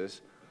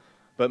ISIS,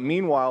 but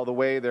meanwhile, the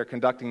way they're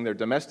conducting their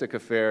domestic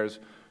affairs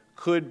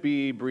could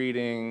be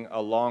breeding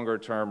a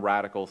longer-term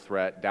radical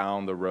threat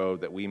down the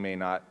road that we may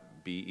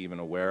not be even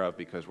aware of,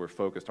 because we're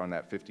focused on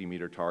that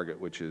 50-meter target,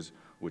 which is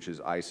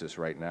ISIS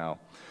right now.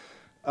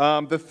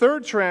 The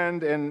third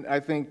trend, and I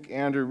think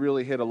Andrew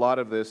really hit a lot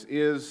of this,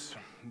 is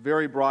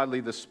very broadly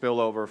the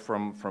spillover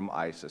from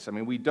ISIS. I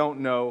mean, we don't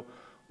know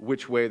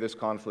which way this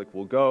conflict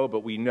will go,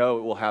 but we know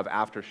it will have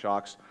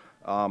aftershocks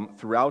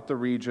throughout the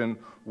region.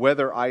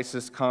 Whether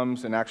ISIS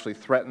comes and actually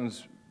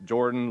threatens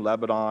Jordan,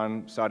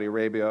 Lebanon, Saudi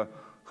Arabia,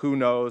 who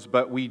knows?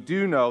 But we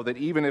do know that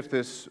even if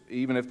this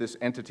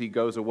entity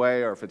goes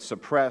away, or if it's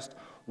suppressed,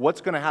 what's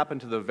going to happen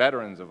to the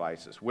veterans of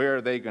ISIS? Where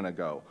are they going to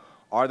go?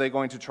 Are they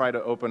going to try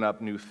to open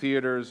up new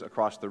theaters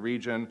across the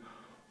region?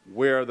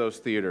 Where are those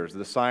theaters?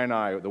 The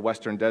Sinai, the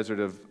western desert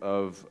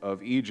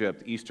of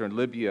Egypt, eastern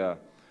Libya.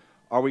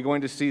 Are we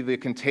going to see the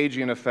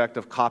contagion effect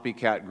of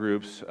copycat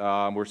groups?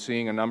 We're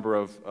seeing a number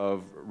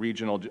of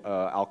regional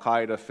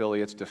al-Qaeda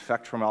affiliates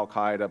defect from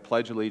al-Qaeda,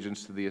 pledge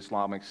allegiance to the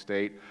Islamic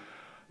State.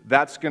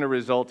 That's going to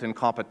result in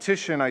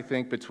competition, I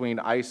think, between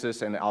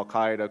ISIS and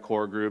al-Qaeda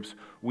core groups.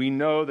 We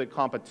know that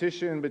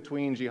competition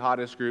between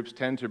jihadist groups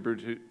tends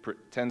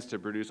to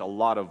produce a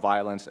lot of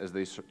violence as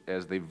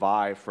they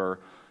vie for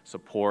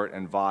support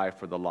and vie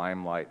for the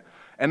limelight.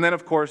 And then,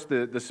 of course,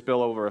 the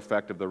spillover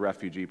effect of the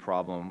refugee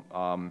problem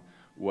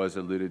was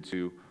alluded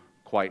to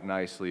quite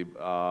nicely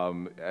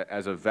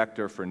as a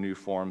vector for new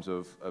forms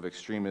of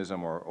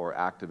extremism or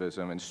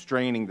activism, and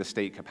straining the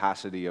state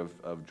capacity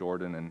of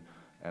Jordan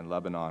and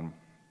Lebanon.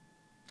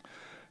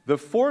 The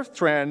fourth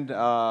trend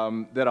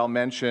that I'll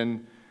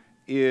mention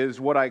is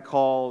what I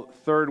call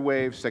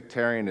third-wave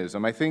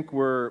sectarianism. I think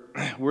we're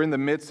in the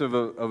midst of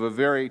a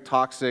very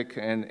toxic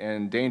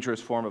and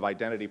dangerous form of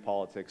identity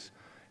politics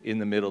in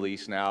the Middle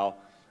East now.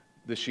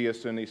 The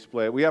Shia-Sunni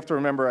split. We have to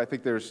remember, I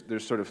think there's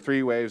sort of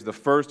three waves. The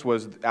first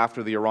was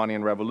after the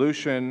Iranian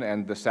Revolution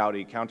and the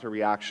Saudi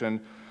counter-reaction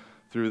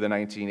through the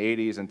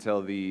 1980s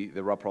until the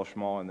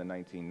rapprochement in the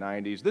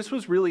 1990s. This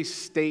was really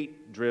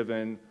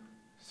state-driven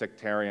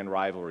sectarian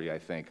rivalry, I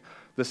think.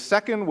 The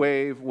second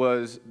wave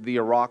was the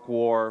Iraq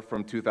War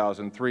from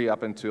 2003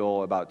 up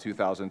until about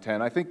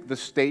 2010. I think the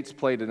states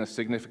played a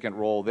significant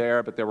role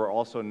there, but there were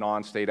also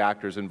non-state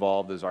actors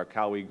involved, the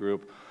Zarqawi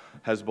group,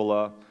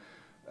 Hezbollah,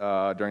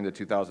 during the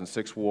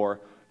 2006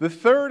 war. The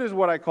third is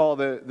what I call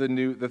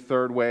the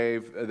third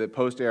wave, the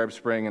post-Arab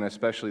Spring, and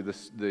especially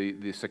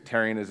the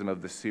sectarianism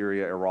of the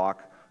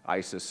Syria-Iraq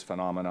ISIS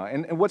phenomena.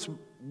 And what's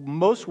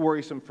most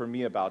worrisome for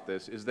me about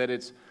this is that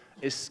it's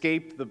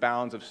escaped the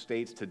bounds of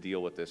states to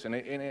deal with this. And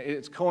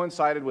it's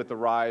coincided with the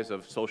rise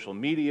of social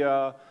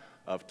media,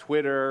 of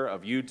Twitter,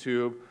 of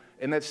YouTube,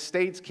 and that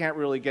states can't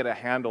really get a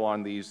handle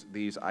on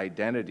these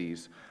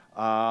identities.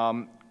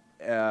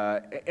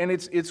 and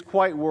it's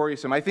quite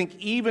worrisome. I think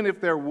even if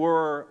there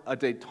were a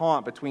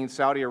détente between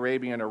Saudi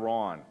Arabia and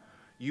Iran,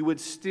 you would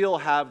still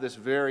have this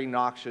very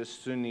noxious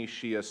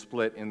Sunni-Shia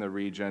split in the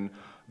region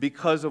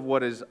because of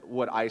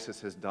what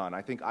ISIS has done.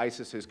 I think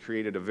ISIS has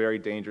created a very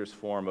dangerous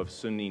form of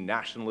Sunni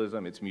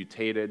nationalism. It's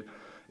mutated.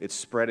 It's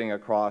spreading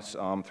across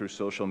through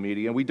social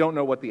media. And we don't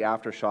know what the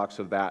aftershocks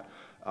of that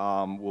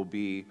will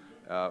be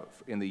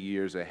in the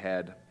years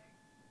ahead.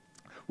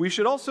 We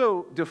should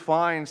also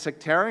define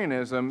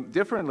sectarianism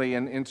differently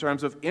in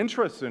terms of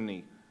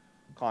intra-Sunni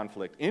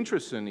conflict,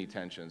 intra-Sunni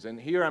tensions. And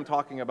here I'm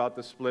talking about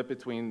the split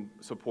between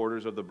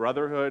supporters of the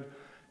Brotherhood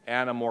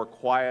and a more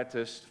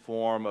quietist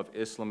form of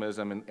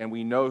Islamism. And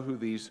we know who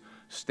these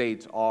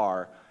states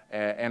are.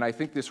 And I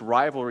think this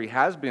rivalry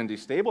has been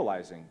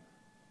destabilizing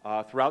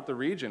throughout the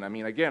region. I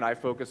mean, again, I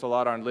focus a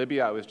lot on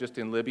Libya. I was just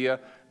in Libya.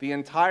 The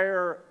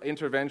entire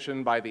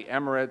intervention by the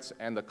Emirates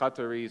and the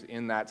Qataris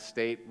in that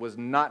state was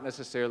not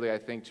necessarily, I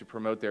think, to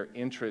promote their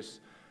interests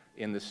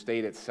in the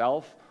state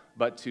itself,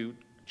 but to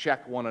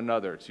check one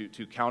another,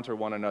 to counter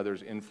one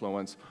another's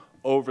influence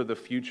over the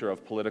future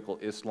of political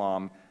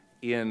Islam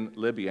in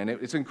Libya. And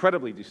it's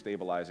incredibly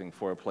destabilizing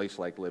for a place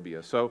like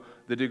Libya. So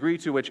the degree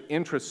to which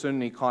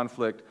intra-Sunni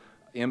conflict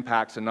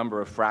impacts a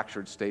number of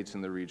fractured states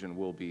in the region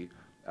will be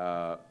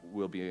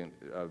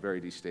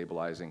very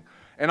destabilizing.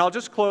 And I'll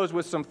just close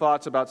with some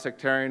thoughts about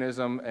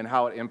sectarianism and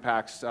how it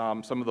impacts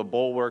some of the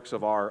bulwarks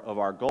of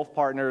our Gulf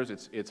partners.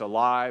 It's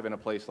alive in a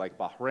place like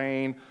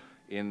Bahrain,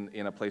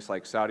 in a place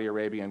like Saudi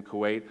Arabia and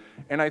Kuwait.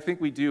 And I think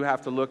we do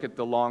have to look at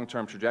the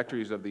long-term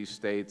trajectories of these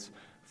states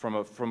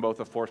from both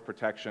a force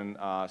protection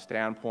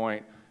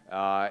standpoint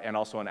and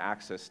also an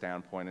access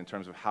standpoint in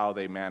terms of how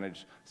they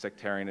manage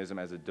sectarianism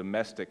as a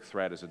domestic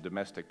threat, as a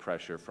domestic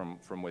pressure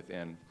from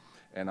within.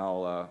 And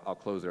I'll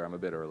close there. I'm a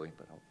bit early,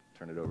 but I'll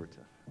turn it over to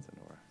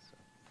Nora.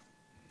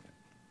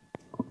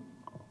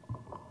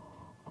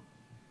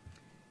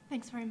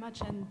 Thanks very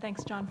much, and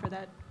thanks, John, for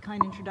that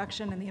kind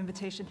introduction and the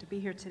invitation to be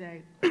here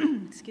today.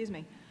 Excuse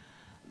me.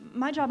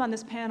 My job on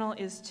this panel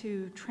is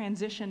to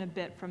transition a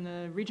bit from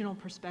the regional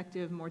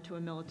perspective more to a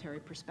military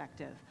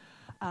perspective,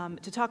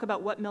 to talk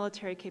about what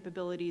military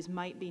capabilities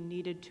might be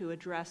needed to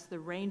address the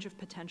range of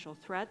potential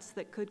threats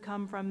that could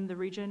come from the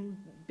region,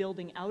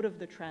 building out of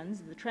the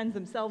trends. The trends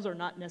themselves are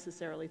not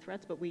necessarily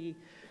threats, but we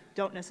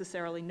don't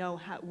necessarily know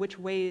which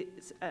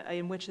ways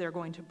in which they're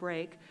going to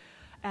break,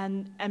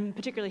 and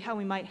particularly how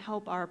we might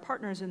help our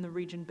partners in the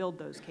region build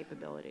those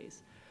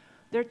capabilities.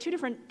 There are two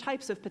different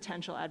types of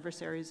potential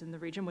adversaries in the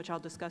region, which I'll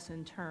discuss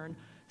in turn,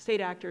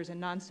 state actors and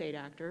non-state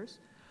actors.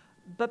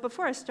 But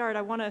before I start,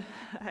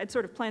 I'd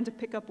sort of planned to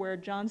pick up where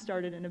John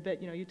started in a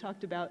bit. You know, you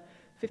talked about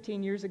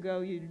 15 years ago,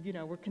 you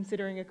were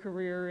considering a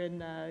career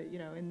in,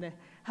 in the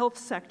health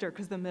sector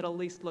because the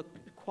Middle East looked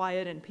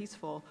quiet and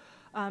peaceful.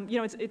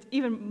 It's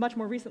even much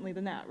more recently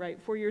than that, right?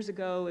 4 years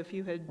ago, if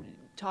you had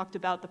talked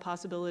about the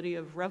possibility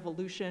of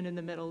revolution in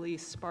the Middle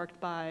East sparked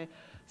by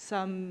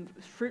some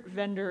fruit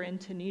vendor in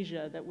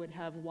Tunisia that would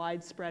have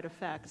widespread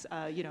effects,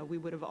 we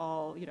would have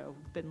all,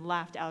 been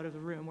laughed out of the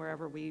room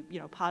wherever we,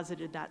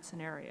 posited that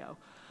scenario.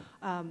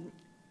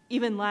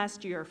 Even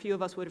last year, a few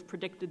of us would have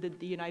predicted that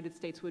the United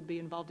States would be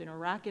involved in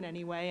Iraq in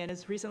any way, and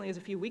as recently as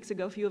a few weeks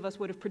ago, few of us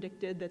would have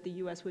predicted that the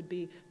U.S. would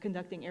be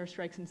conducting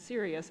airstrikes in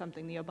Syria,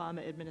 something the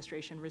Obama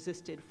administration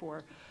resisted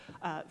for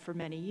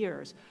many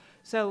years.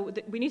 So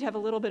we need to have a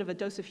little bit of a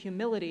dose of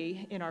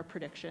humility in our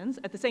predictions.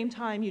 At the same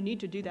time, you need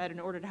to do that in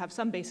order to have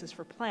some basis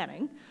for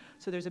planning,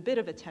 so there's a bit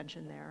of a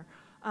tension there.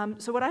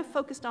 So what I've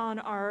focused on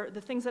are the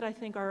things that I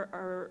think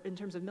are, in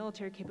terms of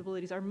military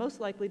capabilities, are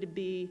most likely to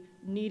be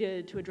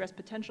needed to address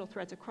potential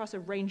threats across a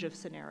range of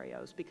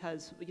scenarios,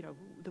 because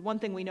the one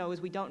thing we know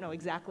is we don't know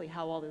exactly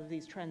how all of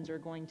these trends are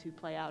going to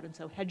play out, and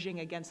so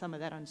hedging against some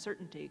of that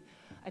uncertainty,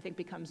 I think,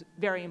 becomes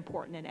very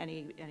important in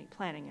any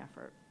planning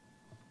effort.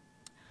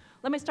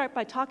 Let me start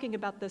by talking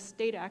about the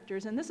state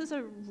actors, and this is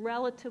a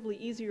relatively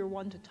easier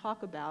one to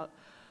talk about,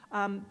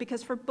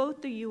 because for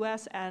both the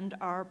U.S. and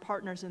our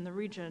partners in the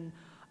region,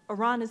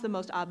 Iran is the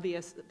most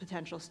obvious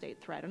potential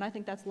state threat, and I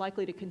think that's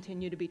likely to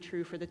continue to be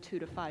true for the 2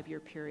 to 5 year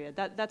period.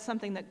 That's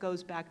something that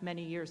goes back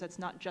many years. That's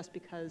not just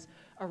because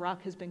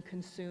Iraq has been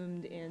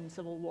consumed in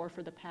civil war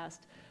for the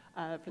past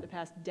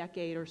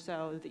decade or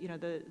so.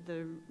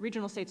 The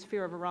regional state's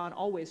fear of Iran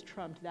always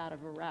trumped that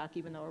of Iraq,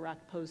 even though Iraq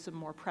posed some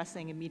more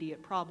pressing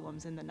immediate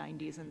problems in the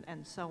 90s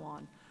and so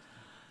on.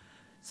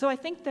 So I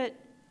think that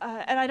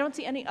and I don't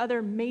see any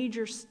other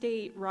major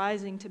state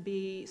rising to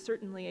be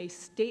certainly a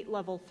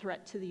state-level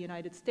threat to the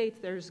United States.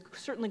 There's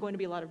certainly going to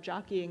be a lot of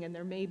jockeying, and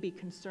there may be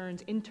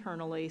concerns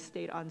internally,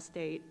 state on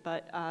state,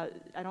 but I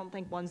don't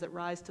think ones that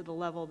rise to the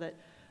level that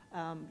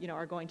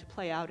are going to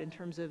play out in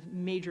terms of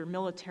major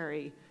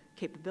military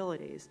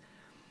capabilities.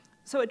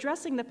 So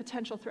addressing the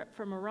potential threat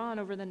from Iran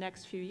over the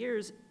next few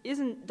years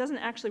doesn't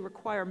actually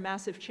require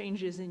massive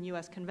changes in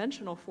U.S.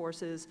 conventional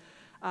forces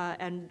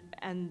and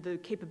the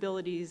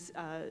capabilities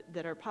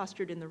that are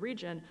postured in the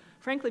region,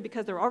 frankly,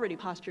 because they're already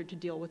postured to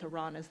deal with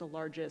Iran as the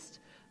largest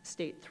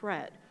state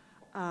threat.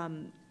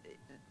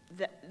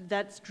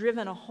 That's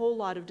driven a whole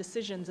lot of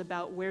decisions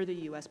about where the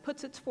U.S.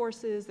 puts its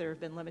forces. There have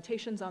been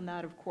limitations on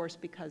that, of course,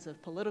 because of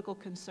political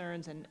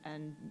concerns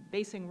and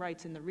basing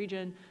rights in the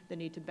region. The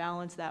need to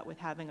balance that with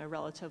having a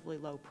relatively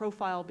low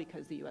profile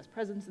because the U.S.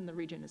 presence in the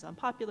region is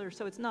unpopular.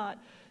 So it's not,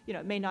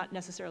 it may not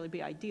necessarily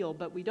be ideal,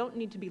 but we don't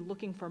need to be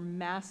looking for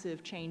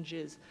massive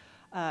changes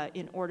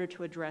in order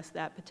to address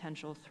that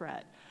potential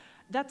threat.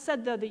 That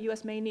said, though, the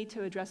U.S. may need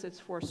to address its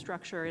force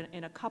structure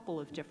in a couple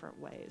of different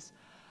ways.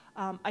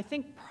 I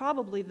think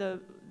probably the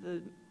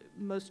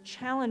most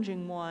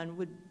challenging one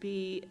would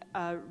be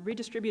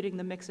redistributing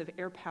the mix of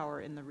air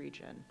power in the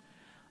region,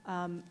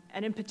 and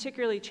in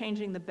particularly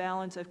changing the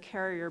balance of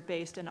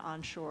carrier-based and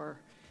onshore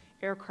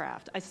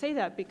aircraft. I say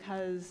that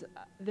because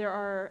there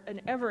are an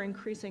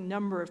ever-increasing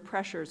number of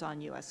pressures on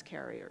U.S.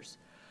 carriers.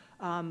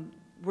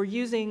 We're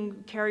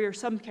using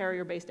some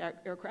carrier-based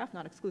aircraft,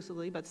 not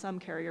exclusively, but some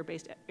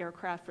carrier-based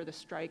aircraft for the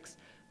strikes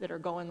that are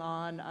going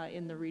on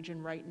in the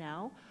region right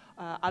now.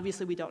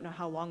 Obviously, we don't know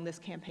how long this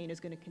campaign is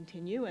going to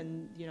continue,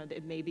 and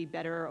it may be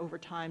better over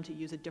time to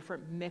use a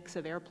different mix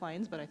of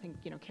airplanes, but I think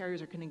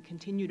carriers are going to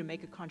continue to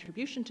make a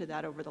contribution to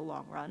that over the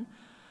long run.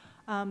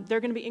 There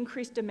are going to be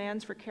increased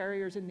demands for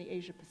carriers in the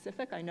Asia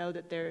Pacific. I know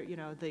that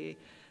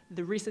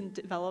the recent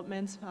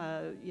developments,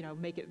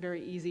 make it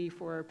very easy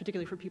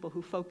particularly for people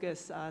who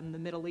focus on the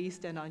Middle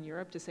East and on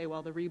Europe to say,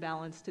 well, the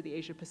rebalance to the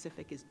Asia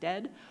Pacific is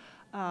dead.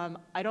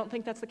 I don't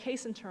think that's the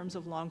case in terms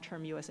of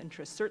long-term U.S.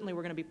 interests. Certainly,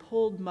 we're going to be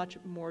pulled much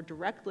more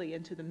directly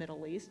into the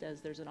Middle East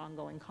as there's an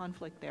ongoing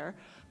conflict there,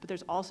 but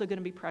there's also going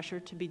to be pressure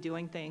to be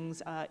doing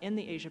things in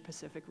the Asia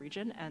Pacific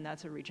region, and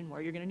that's a region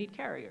where you're going to need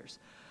carriers.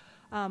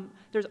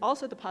 There's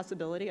also the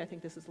possibility, I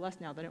think this is less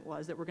now than it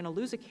was, that we're going to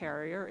lose a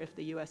carrier if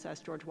the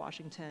USS George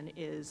Washington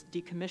is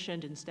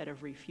decommissioned instead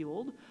of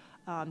refueled.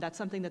 That's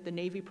something that the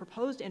Navy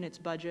proposed in its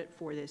budget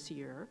for this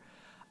year.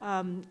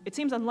 It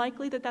seems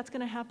unlikely that that's going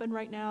to happen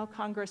right now.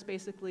 Congress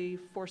basically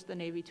forced the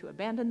Navy to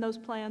abandon those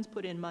plans,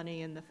 put in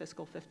money in the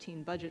fiscal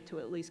 15 budget to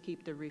at least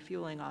keep the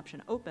refueling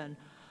option open.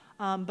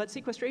 But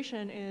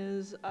sequestration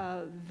is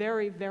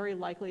very, very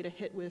likely to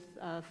hit with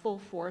full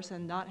force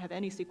and not have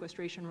any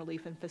sequestration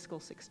relief in fiscal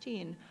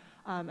 16.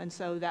 And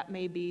so that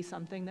may be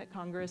something that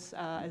Congress,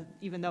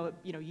 even though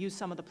it used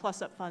some of the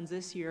plus-up funds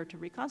this year to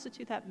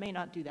reconstitute that, may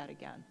not do that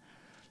again.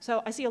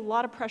 So I see a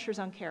lot of pressures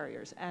on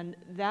carriers, and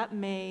that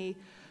may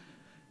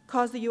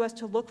cause the U.S.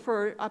 to look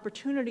for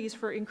opportunities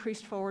for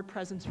increased forward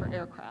presence for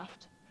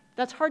aircraft.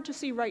 That's hard to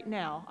see right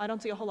now. I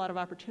don't see a whole lot of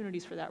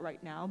opportunities for that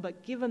right now,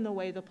 but given the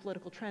way the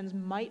political trends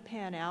might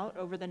pan out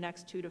over the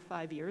next 2 to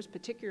 5 years,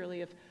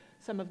 particularly if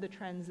some of the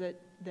trends that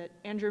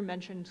Andrew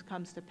mentioned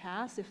comes to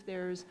pass, if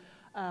there's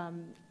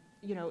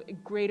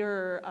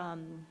greater,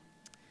 I'm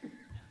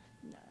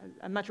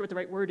not sure what the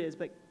right word is,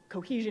 but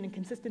cohesion and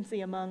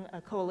consistency among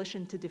a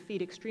coalition to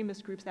defeat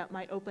extremist groups, that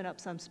might open up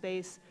some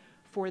space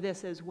for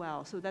this as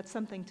well. So that's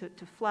something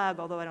to flag,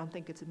 although I don't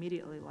think it's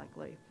immediately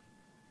likely.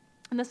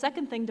 And the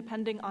second thing,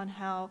 depending on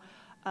how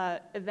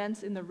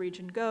events in the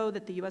region go,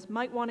 that the U.S.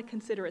 might want to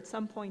consider at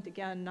some point,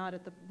 again,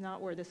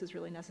 not where this is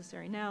really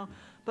necessary now,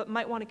 but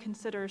might want to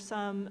consider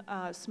some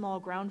small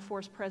ground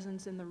force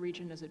presence in the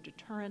region as a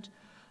deterrent,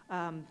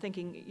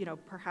 thinking,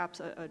 perhaps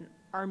an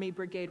Army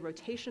brigade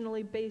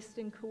rotationally based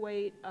in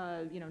Kuwait,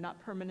 not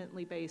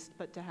permanently based,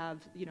 but to have,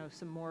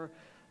 some more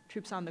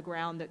troops on the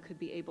ground that could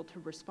be able to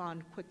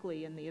respond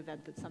quickly in the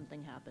event that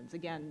something happens.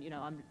 Again,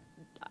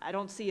 I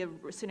don't see a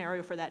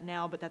scenario for that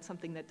now, but that's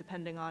something that,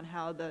 depending on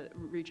how the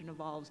region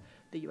evolves,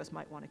 the U.S.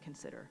 might want to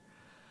consider.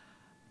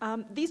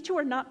 These two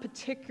are not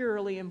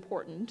particularly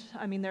important.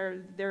 I mean,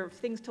 they're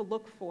things to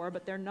look for,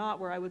 but they're not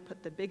where I would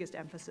put the biggest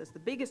emphasis. The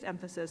biggest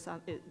emphasis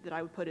that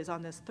I would put is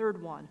on this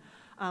third one,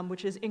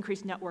 which is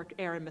increased network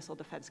air and missile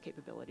defense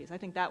capabilities. I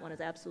think that one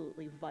is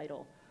absolutely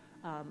vital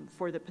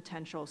for the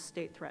potential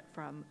state threat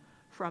from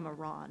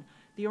Iran.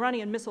 The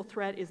Iranian missile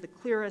threat is the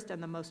clearest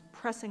and the most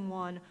pressing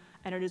one,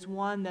 and it is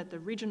one that the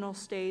regional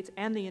states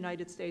and the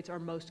United States are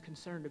most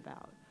concerned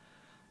about.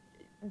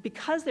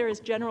 Because there is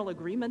general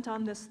agreement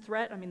on this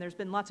threat, I mean, there's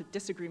been lots of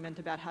disagreement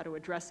about how to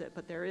address it,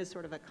 but there is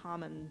sort of a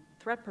common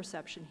threat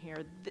perception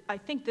here. I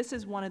think this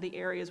is one of the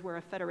areas where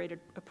a federated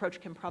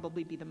approach can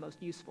probably be the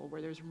most useful,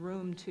 where there's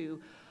room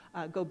to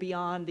go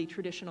beyond the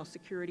traditional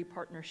security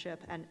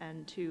partnership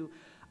and to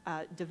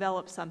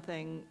develop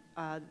something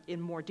in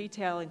more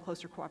detail in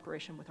closer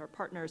cooperation with our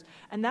partners.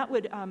 And that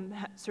would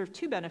serve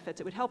two benefits.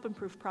 It would help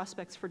improve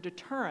prospects for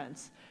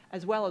deterrence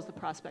as well as the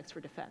prospects for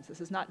defense.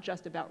 This is not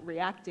just about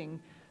reacting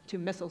to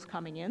missiles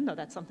coming in, though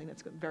that's something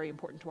that's very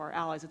important to our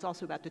allies. It's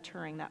also about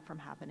deterring that from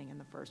happening in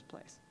the first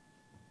place.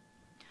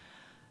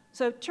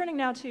 So turning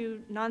now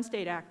to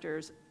non-state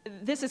actors,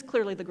 this is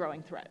clearly the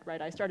growing threat,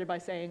 right? I started by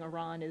saying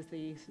Iran is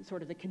the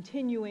sort of the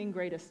continuing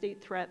greatest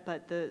state threat,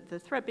 but the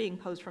threat being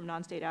posed from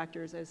non-state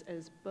actors,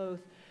 as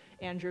both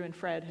Andrew and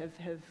Fred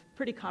have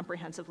pretty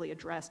comprehensively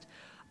addressed,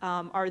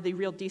 are the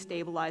real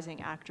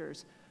destabilizing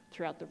actors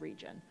throughout the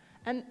region.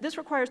 And this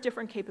requires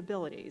different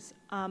capabilities.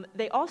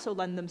 They also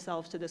lend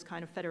themselves to this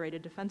kind of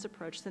federated defense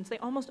approach, since they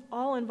almost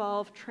all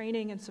involve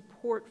training and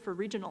support for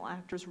regional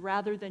actors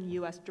rather than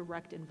U.S.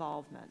 direct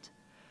involvement.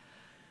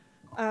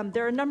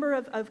 There are a number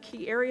of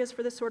key areas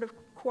for this sort of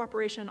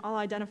cooperation. I'll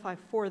identify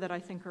 4 that I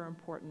think are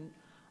important.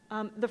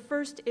 The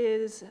first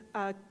is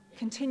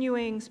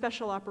continuing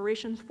special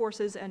operations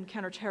forces and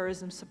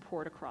counterterrorism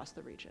support across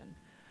the region.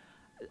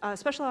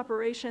 Special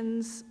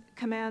Operations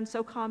Command,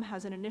 SOCOM,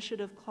 has an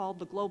initiative called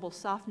the Global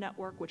Soft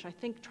Network, which I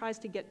think tries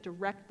to get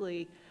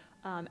directly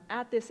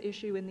at this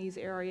issue in these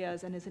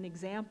areas and is an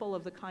example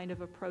of the kind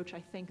of approach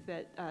I think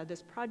that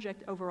this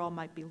project overall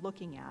might be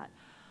looking at.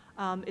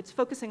 It's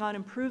focusing on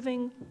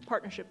improving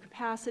partnership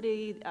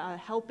capacity,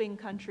 helping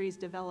countries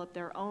develop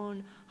their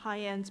own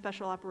high-end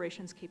special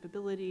operations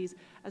capabilities,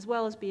 as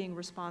well as being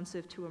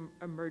responsive to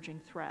emerging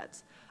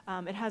threats.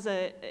 It has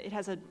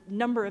a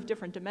number of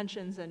different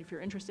dimensions, and if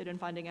you're interested in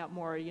finding out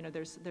more, you know,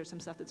 there's some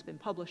stuff that's been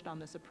published on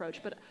this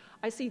approach. But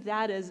I see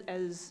that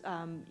as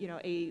you know,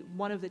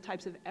 one of the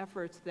types of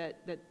efforts that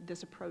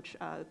this approach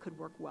could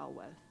work well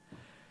with.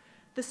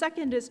 The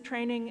second is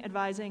training,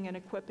 advising, and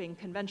equipping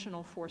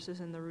conventional forces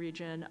in the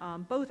region,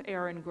 both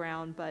air and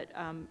ground, but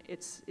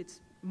it's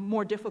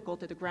more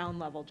difficult at the ground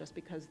level just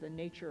because the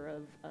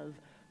nature of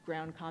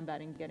ground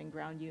combating, getting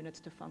ground units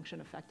to function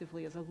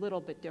effectively is a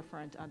little bit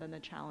different than the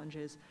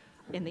challenges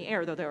in the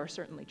air, though there are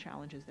certainly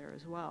challenges there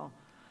as well.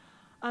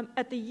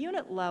 At the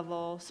unit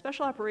level,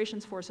 special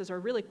operations forces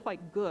are really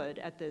quite good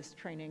at this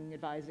training,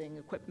 advising,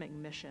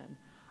 equipping mission.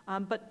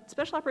 But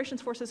special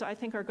operations forces, I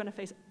think, are going to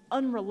face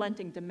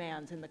unrelenting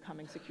demands in the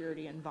coming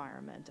security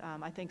environment.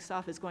 I think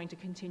SOF is going to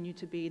continue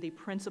to be the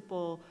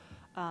principal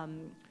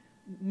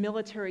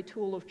military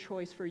tool of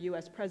choice for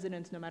U.S.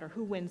 presidents, no matter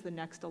who wins the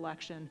next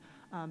election,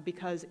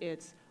 because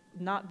it's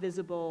not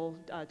visible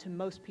to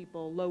most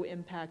people, low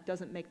impact,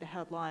 doesn't make the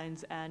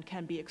headlines, and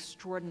can be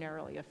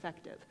extraordinarily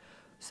effective.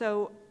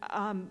 So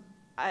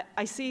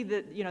I see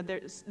that, you know,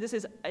 this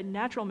is a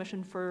natural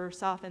mission for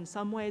SOF in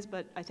some ways,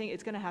 but I think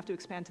it's going to have to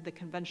expand to the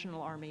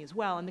conventional army as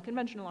well, and the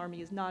conventional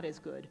army is not as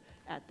good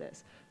at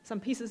this. Some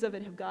pieces of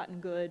it have gotten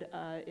good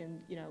in,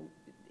 you know,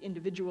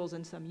 individuals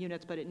in some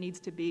units, but it needs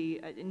to be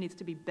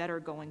better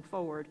going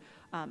forward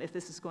if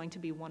this is going to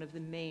be one of the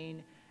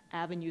main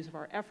avenues of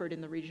our effort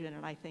in the region,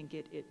 and I think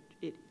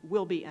it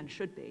will be and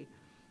should be.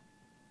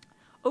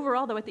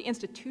 Overall, though, at the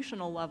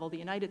institutional level, the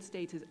United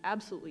States is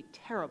absolutely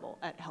terrible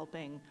at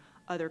helping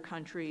other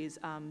countries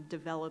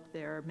develop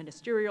their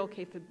ministerial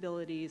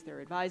capabilities,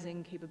 their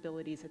advising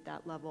capabilities at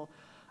that level.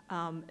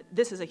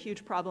 This is a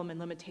huge problem and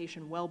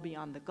limitation well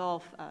beyond the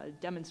Gulf,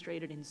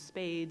 demonstrated in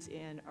spades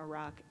in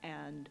Iraq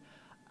and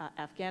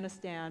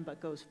Afghanistan, but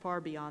goes far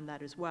beyond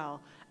that as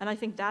well. And I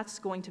think that's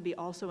going to be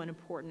also an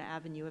important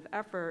avenue of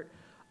effort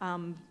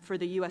for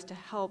the U.S. to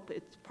help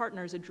its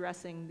partners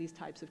addressing these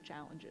types of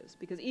challenges.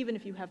 Because even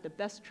if you have the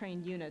best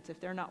trained units, if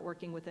they're not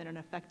working within an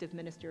effective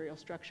ministerial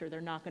structure,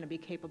 they're not going to be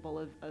capable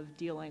of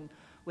dealing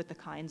with the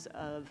kinds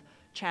of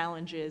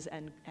challenges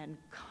and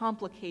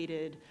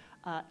complicated,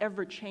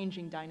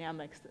 ever-changing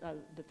dynamics,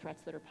 the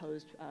threats that are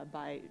posed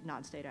by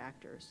non-state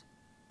actors.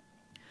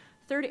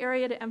 Third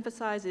area to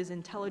emphasize is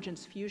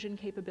intelligence fusion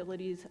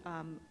capabilities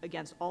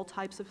against all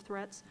types of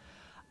threats.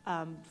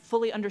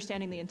 Fully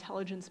understanding the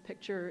intelligence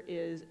picture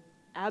is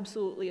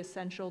absolutely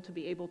essential to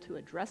be able to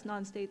address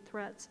non-state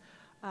threats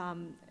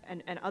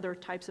and other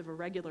types of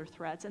irregular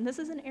threats. And this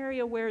is an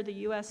area where the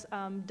U.S.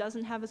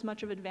 Doesn't have as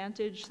much of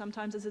advantage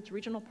sometimes as its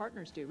regional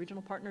partners do.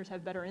 Regional partners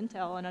have better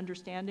intel and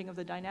understanding of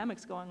the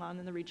dynamics going on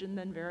in the region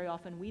than very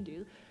often we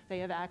do. They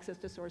have access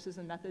to sources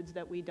and methods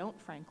that we don't,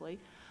 frankly.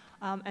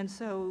 And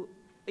so,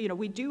 you know,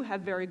 we do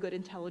have very good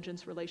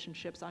intelligence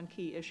relationships on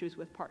key issues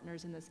with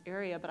partners in this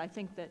area, but I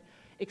think that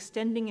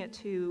extending it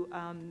to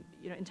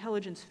you know,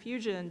 intelligence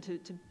fusion,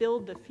 to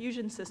build the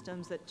fusion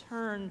systems that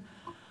turn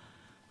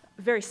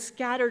very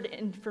scattered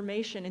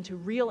information into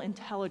real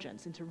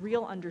intelligence, into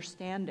real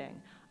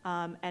understanding,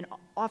 and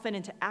often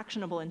into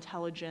actionable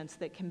intelligence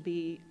that can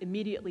be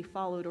immediately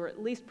followed or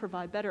at least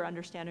provide better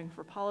understanding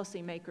for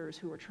policymakers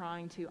who are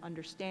trying to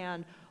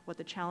understand what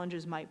the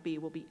challenges might be,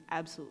 will be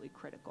absolutely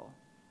critical.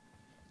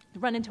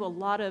 Run into a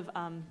lot of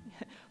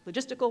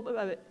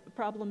logistical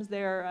problems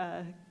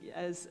there,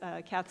 as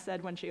Kath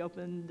said when she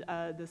opened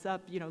this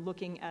up. You know,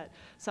 looking at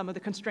some of the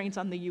constraints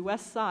on the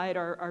U.S. side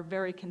are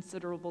very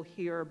considerable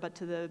here, but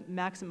to the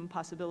maximum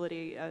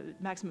possibility,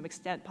 maximum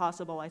extent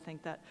possible, I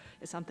think that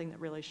is something that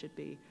really should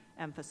be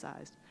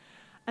emphasized.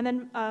 And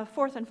then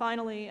fourth and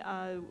finally,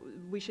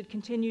 we should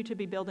continue to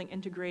be building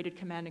integrated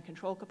command and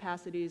control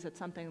capacities. That's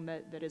something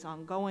that is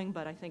ongoing,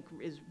 but I think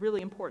is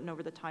really important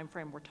over the time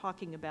frame we're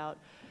talking about.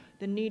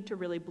 The need to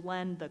really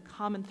blend the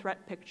common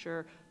threat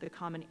picture, the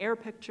common air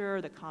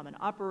picture, the common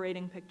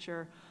operating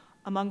picture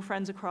among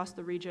friends across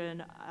the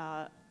region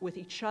with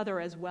each other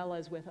as well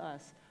as with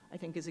us, I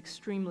think is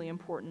extremely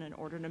important in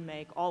order to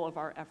make all of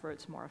our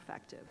efforts more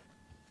effective.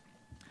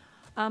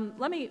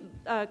 Let me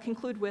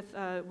conclude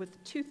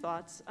with two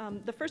thoughts.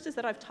 The first is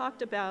that I've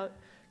talked about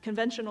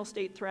conventional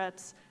state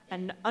threats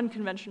and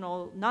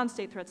unconventional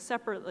non-state threats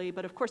separately,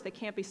 but of course they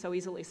can't be so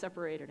easily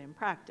separated in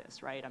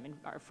practice, right? I mean,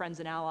 our friends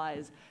and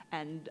allies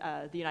and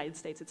the United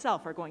States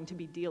itself are going to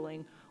be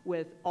dealing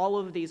with all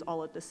of these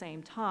all at the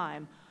same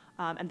time,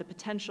 and the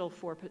potential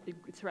for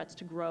threats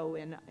to grow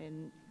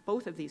in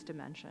both of these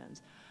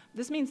dimensions.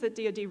 This means that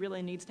DoD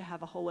really needs to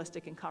have a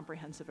holistic and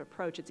comprehensive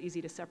approach. It's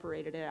easy to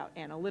separate it out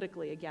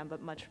analytically, again,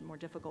 but much more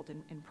difficult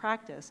in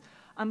practice.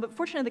 But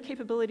fortunately, the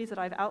capabilities that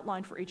I've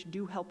outlined for each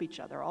do help each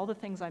other. All the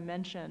things I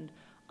mentioned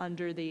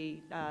under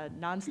the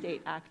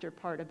non-state actor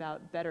part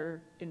about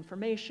better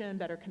information,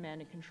 better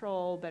command and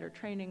control, better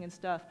training and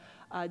stuff,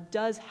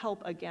 does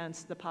help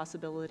against the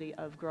possibility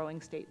of growing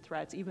state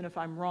threats, even if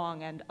I'm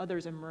wrong and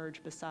others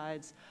emerge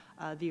besides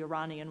the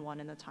Iranian one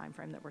in the time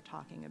frame that we're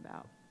talking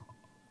about.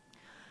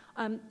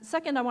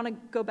 Second, I want to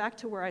go back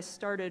to where I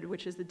started,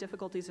 which is the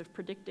difficulties of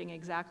predicting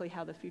exactly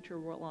how the future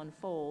will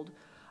unfold.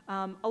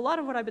 A lot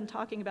of what I've been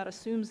talking about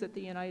assumes that the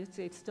United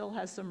States still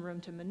has some room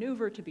to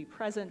maneuver, to be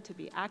present, to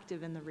be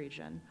active in the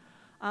region.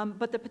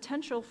 But the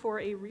potential for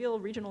a real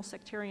regional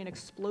sectarian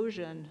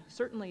explosion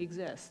certainly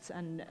exists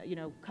and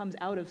comes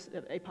out of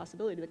a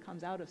possibility that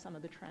comes out of some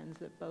of the trends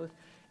that both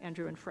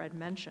Andrew and Fred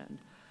mentioned.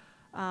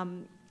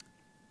 I'm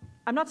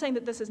not saying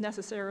that this is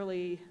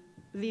necessarily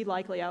the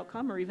likely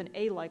outcome or even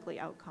a likely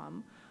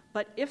outcome,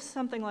 but if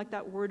something like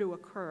that were to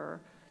occur,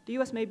 the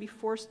U.S. may be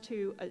forced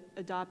to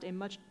adopt a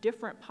much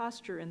different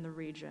posture in the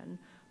region,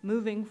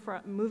 moving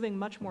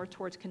much more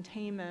towards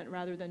containment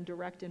rather than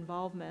direct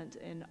involvement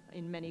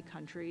in many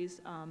countries,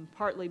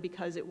 partly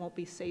because it won't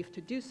be safe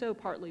to do so,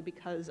 partly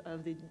because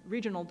of the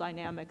regional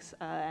dynamics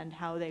and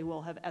how they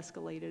will have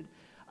escalated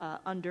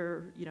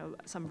under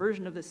some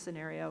version of this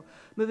scenario,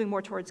 moving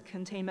more towards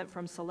containment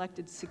from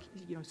selected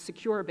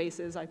secure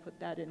bases. I put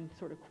that in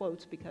sort of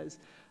quotes because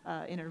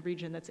in a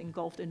region that's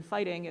engulfed in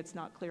fighting, it's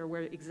not clear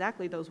where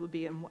exactly those would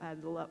be and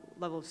the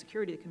level of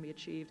security that can be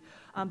achieved,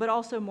 but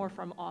also more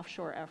from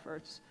offshore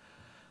efforts.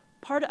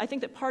 I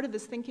think that part of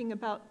this thinking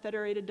about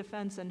federated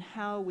defense and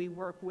how we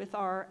work with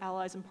our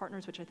allies and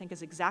partners, which I think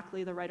is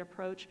exactly the right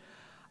approach,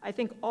 I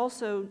think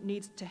also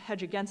needs to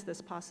hedge against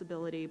this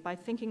possibility by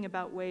thinking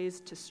about ways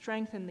to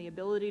strengthen the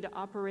ability to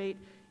operate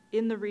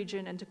in the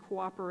region and to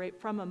cooperate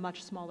from a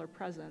much smaller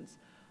presence.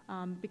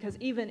 Because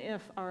even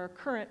if our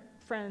current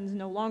friends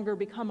no longer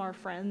become our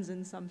friends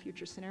in some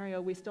future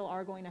scenario, we still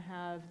are going to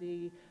have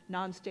the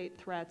non-state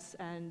threats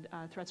and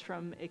threats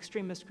from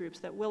extremist groups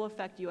that will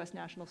affect U.S.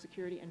 national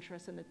security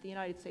interests and that the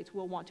United States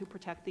will want to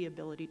protect the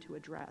ability to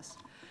address.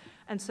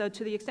 And so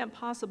to the extent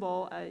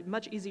possible,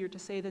 much easier to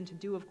say than to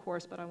do, of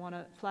course, but I want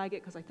to flag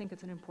it because I think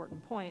it's an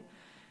important point,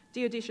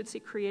 DoD should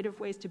seek creative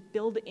ways to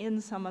build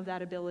in some of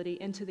that ability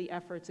into the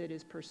efforts it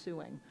is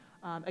pursuing.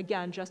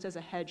 Again, just as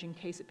a hedge in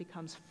case it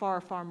becomes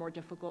far, far more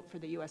difficult for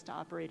the U.S. to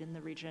operate in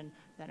the region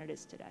than it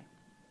is today.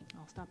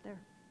 I'll stop there.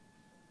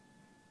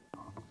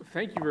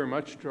 Thank you very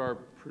much to our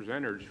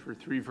presenters for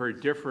three very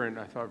different,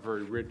 I thought,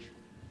 very rich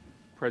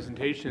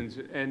presentations.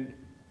 And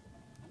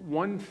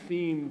one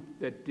theme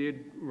that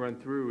did run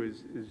through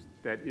is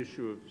that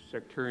issue of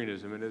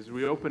sectarianism. And as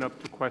we open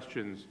up to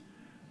questions,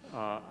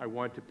 I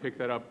want to pick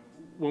that up.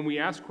 When we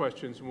ask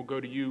questions, and we'll go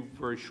to you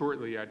very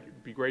shortly, I'd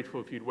be grateful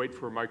if you'd wait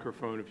for a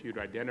microphone, if you'd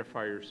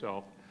identify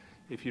yourself,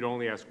 if you'd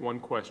only ask one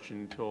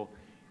question until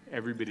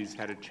everybody's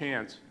had a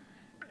chance,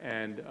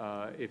 and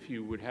if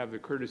you would have the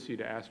courtesy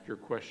to ask your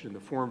question in the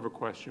form of a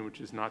question, which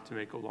is not to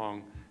make a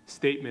long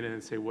statement and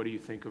then say, what do you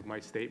think of my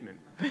statement?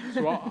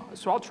 So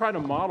I'll try to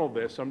model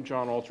this. I'm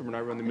Jon Alterman.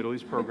 I run the Middle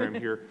East program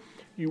here.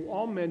 You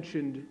all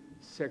mentioned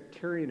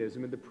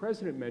sectarianism, and the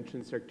President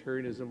mentioned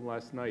sectarianism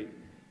last night.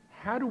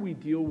 How do we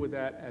deal with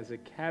that as a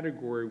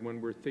category when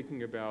we're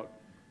thinking about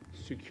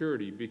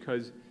security?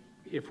 Because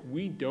if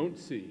we don't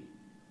see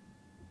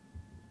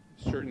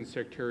certain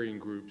sectarian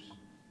groups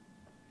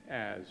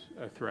as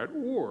a threat,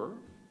 or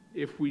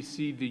if we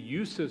see the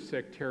use of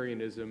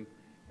sectarianism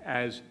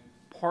as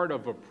part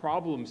of a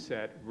problem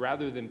set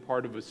rather than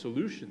part of a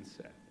solution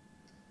set,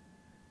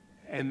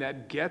 and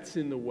that gets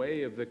in the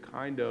way of the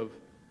kind of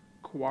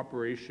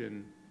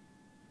cooperation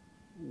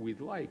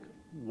we'd like,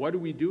 what do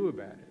we do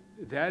about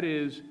it? That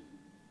is,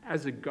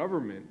 as a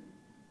government,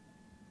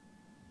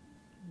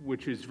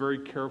 which is very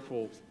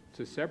careful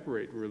to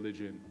separate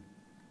religion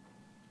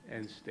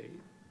and state,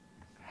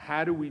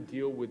 how do we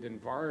deal with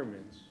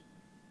environments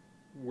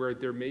where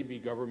there may be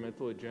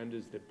governmental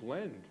agendas that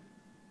blend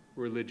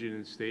religion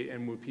and state,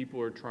 and when people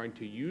are trying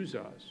to use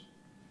us,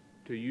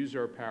 to use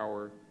our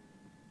power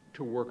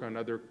to work on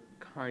other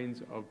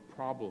kinds of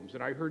problems?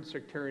 And I heard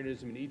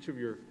sectarianism in each of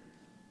your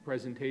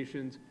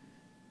presentations.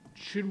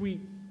 Should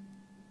we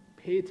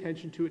pay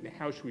attention to it, and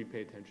how should we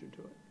pay attention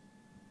to it?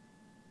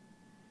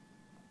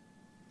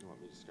 You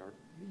want me to start?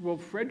 Well,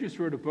 Fred just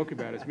wrote a book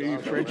about it, so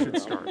maybe Fred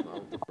should start.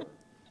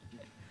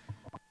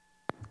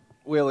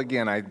 Well,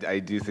 again, I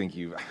do think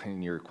you,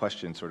 in your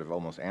question, sort of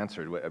almost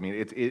answered. I mean,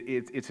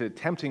 it's a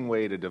tempting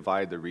way to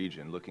divide the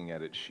region, looking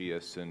at it Shia,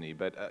 Sunni.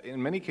 But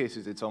in many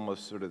cases, it's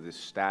almost sort of this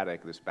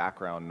static, this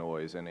background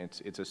noise, and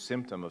it's a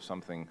symptom of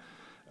something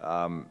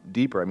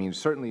deeper. I mean,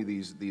 certainly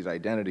these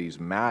identities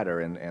matter,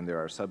 and there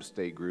are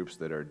sub-state groups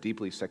that are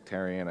deeply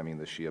sectarian. I mean,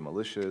 the Shia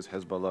militias,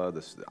 Hezbollah,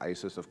 the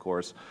ISIS, of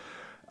course.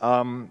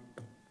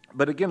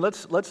 But again,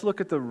 let's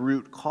look at the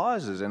root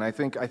causes, and I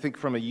think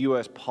from a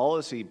U.S.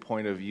 policy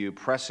point of view,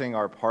 pressing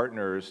our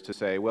partners to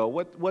say, well,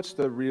 what's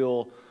the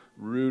real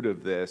root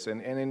of this?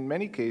 And in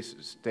many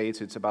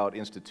states, it's about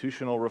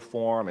institutional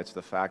reform. It's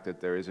the fact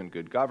that there isn't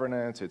good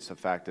governance. It's the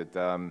fact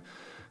that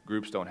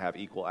groups don't have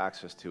equal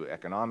access to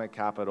economic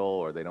capital,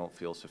 or they don't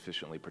feel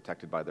sufficiently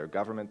protected by their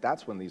government.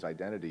 That's when these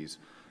identities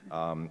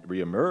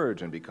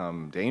reemerge and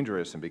become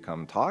dangerous and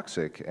become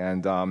toxic.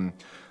 And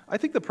I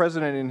think the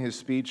president in his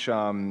speech,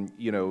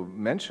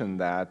 mentioned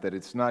that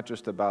it's not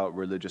just about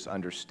religious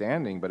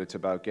understanding, but it's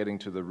about getting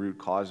to the root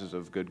causes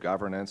of good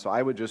governance. So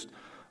I would just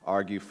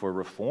argue for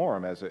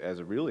reform as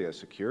really a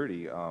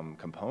security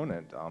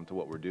component to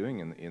what we're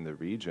doing in the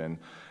region.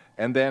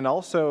 And then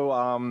also,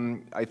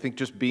 I think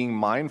just being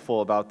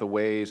mindful about the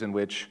ways in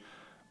which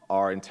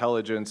our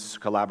intelligence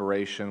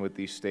collaboration with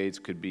these states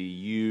could be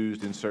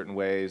used in certain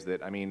ways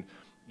that, I mean,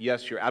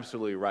 yes, you're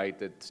absolutely right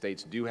that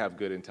states do have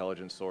good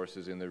intelligence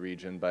sources in the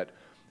region, but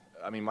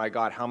I mean, my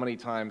God, how many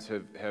times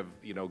have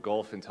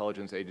Gulf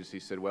intelligence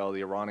agencies said, well, the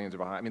Iranians are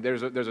behind? I mean,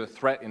 there's a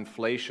threat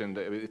inflation.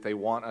 If they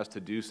want us to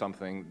do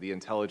something, the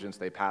intelligence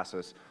they pass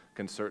us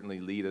can certainly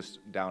lead us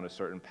down a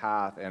certain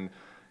path. And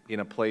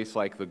in a place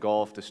like the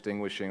Gulf,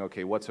 distinguishing,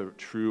 okay, what's a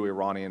true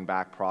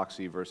Iranian-backed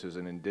proxy versus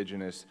an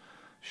indigenous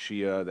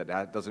Shia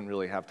that doesn't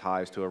really have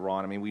ties to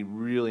Iran. I mean, we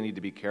really need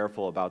to be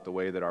careful about the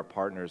way that our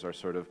partners are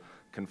sort of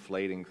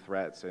conflating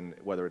threats, and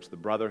whether it's the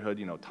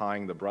Brotherhood,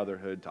 tying the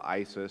Brotherhood to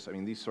ISIS, I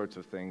mean, these sorts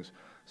of things.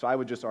 So I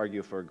would just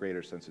argue for a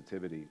greater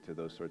sensitivity to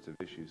those sorts of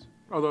issues.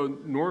 Although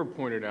Nora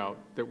pointed out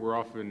that we're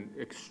often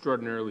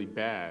extraordinarily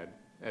bad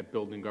at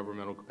building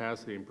governmental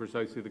capacity in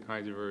precisely the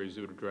kinds of areas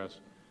that would address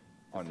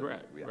the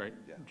threat, right?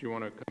 Yeah. Do you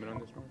want to comment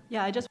on this, Nora?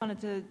 Yeah, I just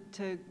wanted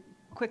to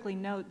quickly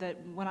note that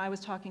when I was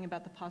talking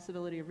about the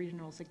possibility of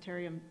regional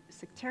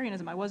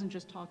sectarianism, I wasn't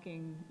just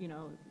talking,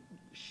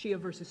 Shia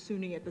versus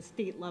Sunni at the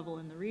state level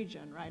in the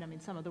region, right? I mean,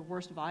 some of the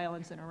worst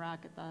violence in Iraq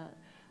at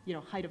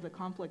the height of the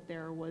conflict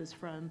there was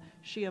from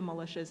Shia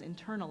militias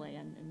internally,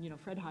 and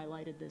Fred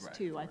highlighted this right,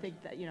 too. I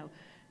think that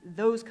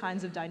those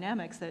kinds of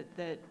dynamics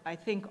that I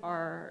think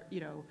are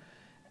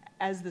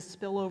as the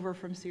spillover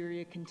from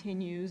Syria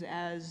continues,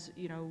 as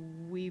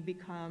we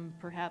become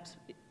perhaps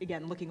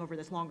again looking over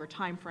this longer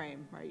time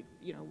frame, right?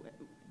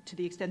 To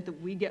the extent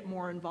that we get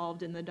more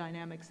involved in the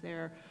dynamics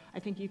there, I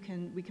think we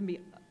can be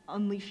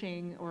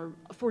unleashing, or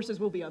forces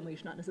will be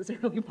unleashed, not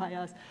necessarily by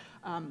us,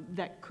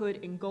 that could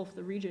engulf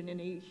the region in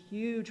a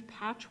huge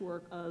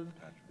patchwork of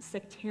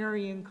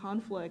sectarian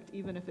conflict,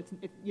 even if it's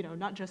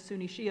not just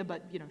Sunni Shia,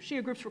 but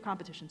Shia groups for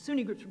competition,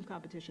 Sunni groups for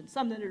competition,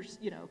 some that are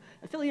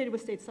affiliated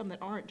with states, some that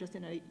aren't. Just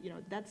in a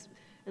that's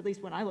at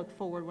least when I look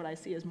forward, what I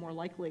see is more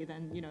likely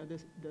than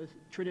the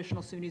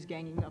traditional Sunnis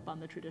ganging up on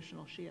the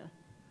traditional Shia.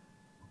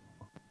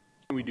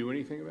 Can we do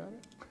anything about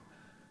it?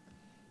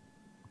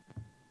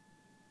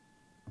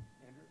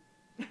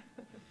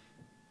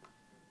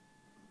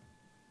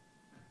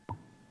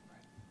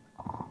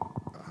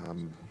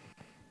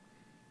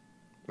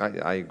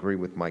 I agree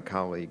with my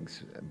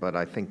colleagues, but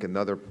I think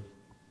another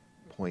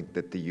point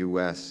that the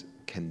U.S.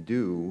 can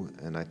do,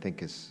 and I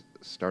think is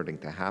starting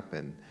to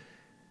happen,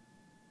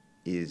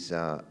 is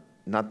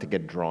not to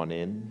get drawn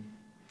in.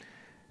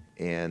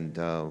 And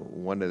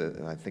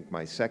I think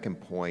my second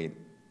point,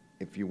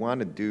 if you want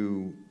to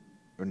do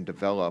and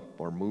develop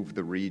or move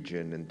the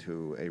region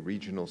into a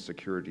regional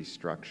security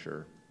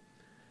structure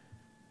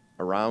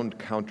around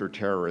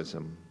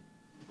counterterrorism,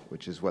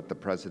 which is what the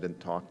president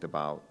talked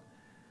about,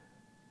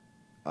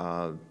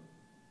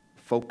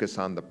 focus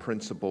on the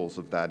principles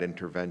of that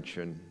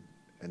intervention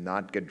and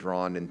not get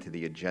drawn into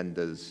the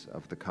agendas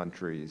of the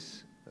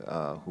countries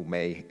who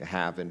may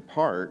have, in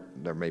part,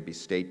 there may be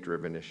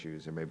state-driven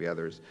issues, there may be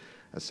others,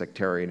 a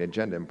sectarian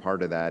agenda, and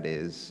part of that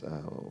is,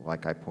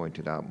 like I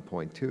pointed out in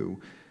point 2,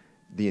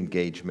 the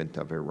engagement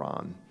of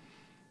Iran.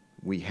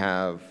 We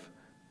have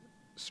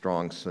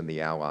strong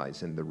Sunni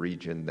allies in the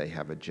region. They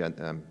have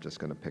agenda. I'm just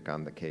going to pick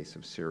on the case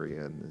of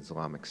Syria and the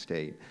Islamic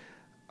State.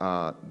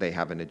 They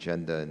have an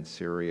agenda in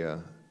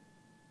Syria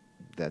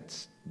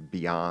that's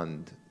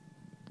beyond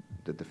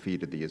the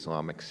defeat of the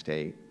Islamic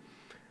State.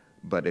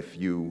 But if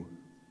you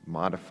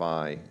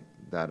modify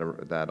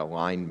that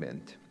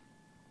alignment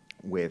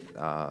with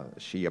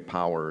Shia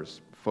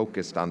powers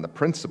focused on the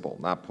principle,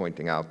 not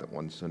pointing out that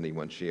one's Sunni,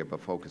 one's Shia,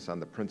 but focused on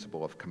the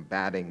principle of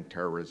combating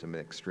terrorism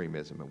and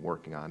extremism and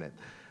working on it,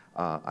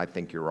 I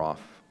think you're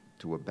off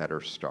to a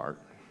better start.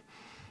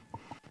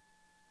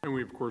 And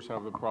we, of course,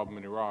 have the problem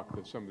in Iraq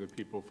that some of the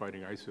people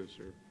fighting ISIS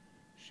are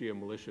Shia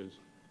militias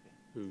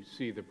who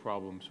see the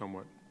problem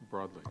somewhat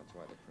broadly. That's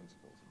why the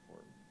principle is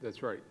important.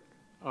 That's right.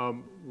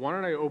 Why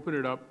don't I open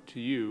it up to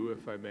you,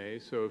 if I may?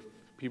 So if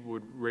people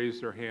would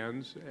raise their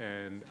hands,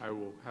 and I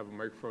will have a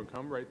microphone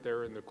come right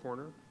there in the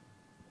corner.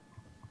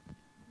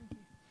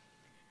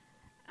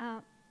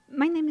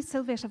 My name is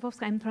Sylwia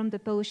Szafowska. I'm from the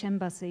Polish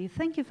Embassy.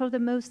 Thank you for the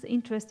most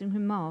interesting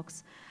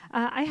remarks.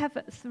 I have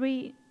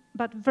 3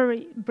 but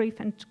very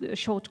brief and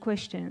short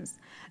questions.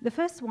 The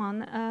first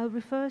one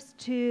refers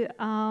to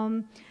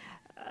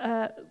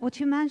what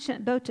you mentioned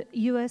about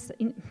U.S.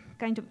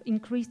 kind of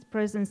increased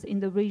presence in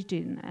the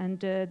region and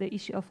the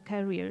issue of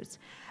carriers.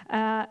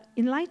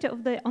 In light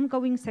of the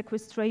ongoing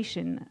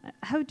sequestration,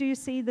 how do you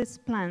see these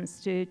plans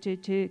to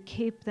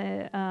keep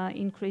the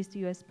increased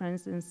U.S.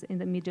 presence in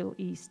the Middle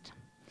East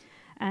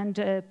and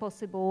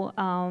possible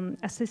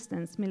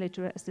assistance,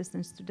 military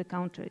assistance to the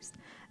countries?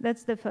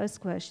 That's the first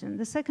question.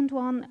 The second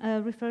one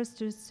refers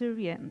to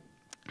Syria.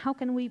 How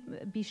can we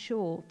be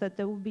sure that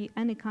there will be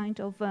any kind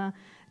of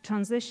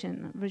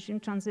transition, regime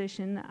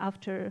transition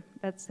after,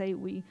 let's say,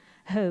 we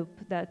hope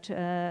that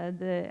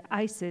the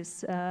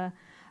ISIS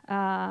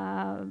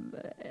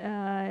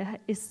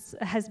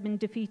has been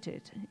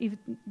defeated, if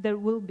there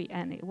will be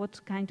any?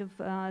 What kind of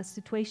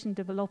situation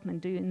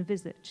development do you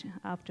envisage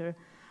after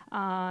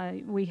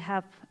we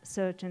have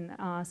certain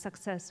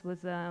success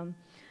with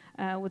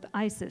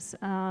ISIS,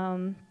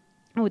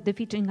 with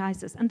defeating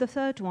ISIS? And the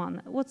third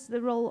one, what's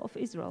the role of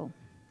Israel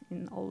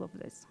in all of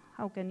this?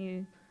 How can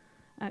you,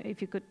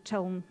 if you could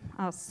tell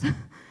us a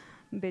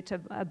bit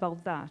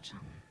about that?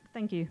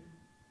 Thank you.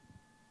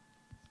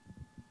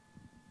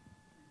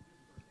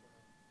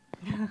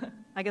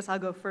 I guess I'll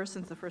go first,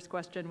 since the first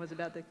question was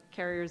about the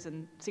carriers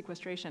and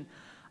sequestration.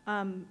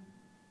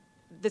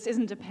 This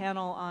isn't a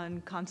panel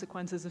on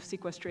consequences of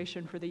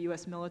sequestration for the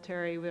U.S.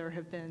 military. There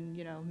have been,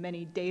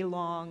 many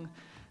days-long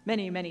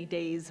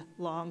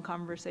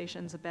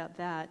conversations about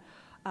that.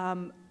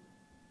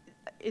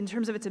 In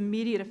terms of its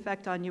immediate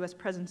effect on U.S.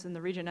 presence in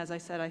the region, as I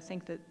said, I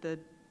think that the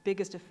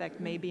biggest effect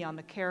may be on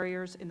the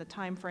carriers in the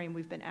time frame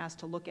we've been asked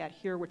to look at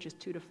here, which is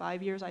 2 to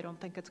 5 years. I don't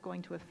think it's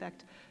going to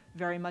affect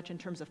very much in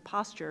terms of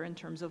posture, in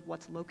terms of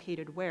what's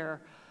located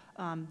where.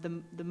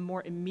 The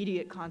more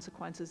immediate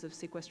consequences of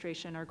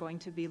sequestration are going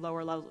to be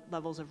lower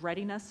levels of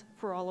readiness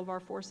for all of our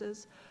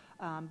forces,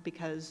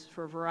 because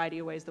for a variety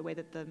of ways, the way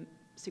that the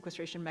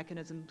sequestration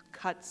mechanism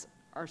cuts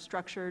are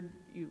structured,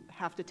 you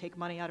have to take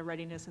money out of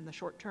readiness in the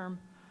short term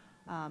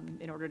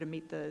in order to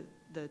meet the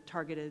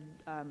targeted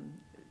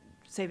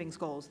savings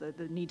goals, the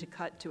need to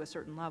cut to a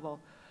certain level.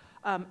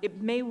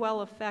 It may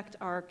well affect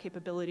our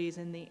capabilities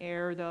in the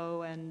air,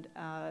 though, and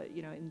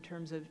in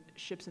terms of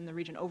ships in the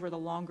region over the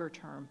longer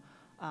term.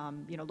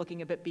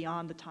 Looking a bit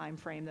beyond the time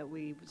frame that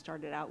we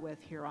started out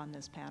with here on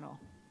this panel.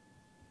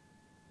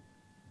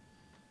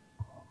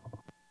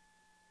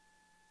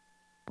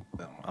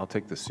 I'll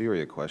take the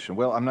Syria question.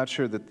 Well, I'm not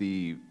sure that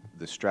the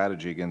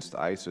strategy against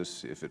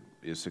ISIS, if it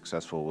is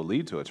successful, will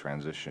lead to a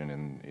transition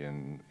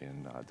in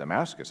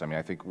Damascus. I mean,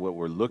 I think what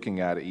we're looking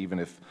at, even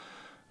if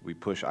we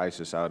push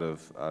ISIS out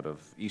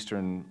of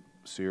eastern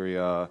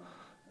Syria,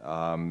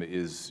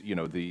 is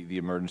the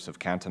emergence of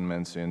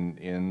cantonments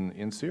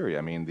in Syria.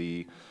 I mean,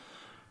 the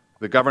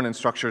governance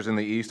structures in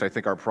the east, I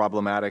think, are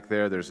problematic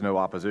there. There's no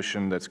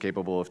opposition that's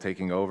capable of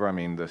taking over. I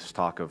mean, this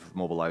talk of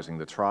mobilizing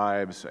the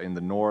tribes. In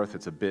the north,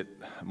 it's a bit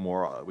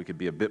more, we could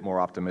be a bit more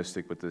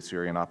optimistic with the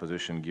Syrian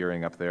opposition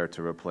gearing up there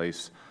to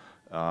replace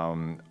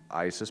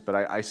ISIS. But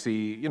I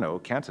see,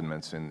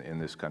 cantonments in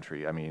this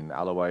country. I mean,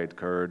 Alawite,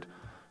 Kurd,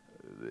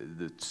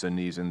 the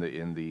Sunnis in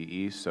the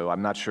east. So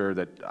I'm not sure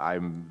that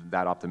I'm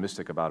that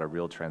optimistic about a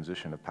real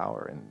transition of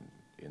power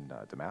in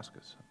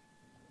Damascus.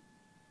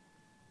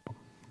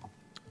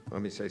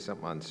 Let me say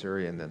something on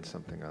Syria and then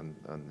something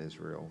on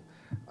Israel.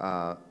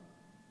 I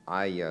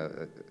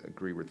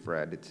agree with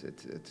Fred.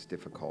 It's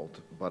difficult,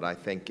 but I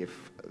think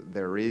if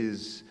there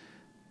is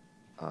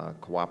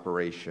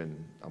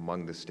cooperation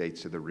among the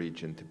states of the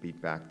region to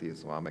beat back the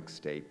Islamic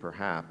State,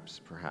 perhaps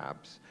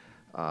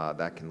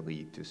that can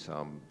lead to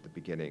the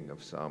beginning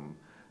of some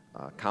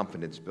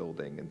confidence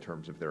building in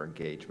terms of their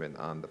engagement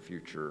on the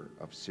future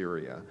of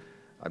Syria.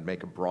 I'd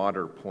make a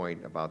broader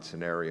point about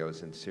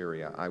scenarios in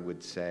Syria. I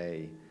would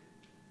say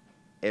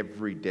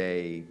every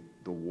day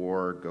the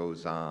war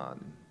goes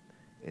on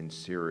in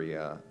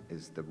Syria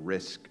is the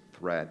risk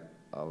threat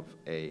of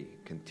a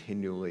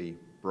continually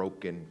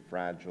broken,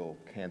 fragile,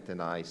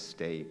 cantonized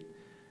state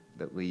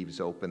that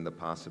leaves open the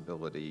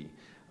possibility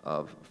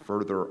of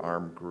further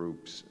armed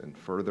groups and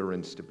further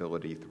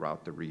instability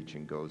throughout the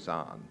region goes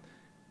on.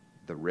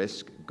 The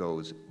risk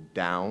goes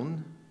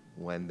down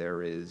when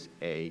there is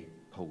a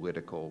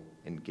political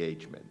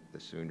engagement. The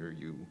sooner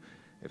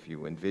if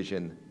you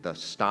envision the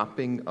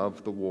stopping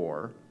of the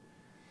war,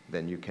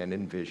 then you can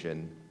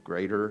envision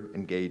greater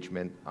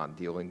engagement on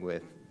dealing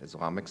with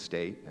Islamic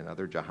State and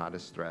other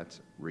jihadist threats,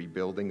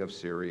 rebuilding of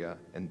Syria,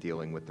 and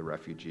dealing with the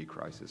refugee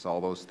crisis. All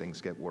those things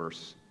get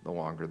worse the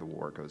longer the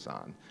war goes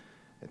on.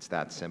 It's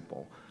that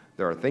simple.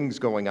 There are things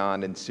going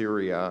on in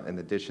Syria in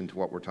addition to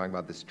what we're talking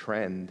about, this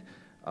trend,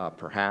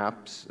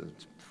 perhaps,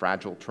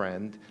 fragile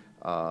trend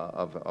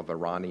of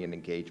Iranian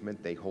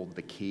engagement. They hold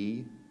the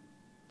key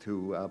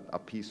to a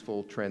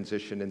peaceful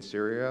transition in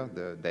Syria.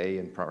 They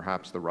and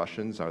perhaps the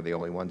Russians are the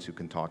only ones who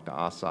can talk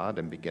to Assad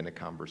and begin a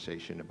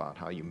conversation about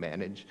how you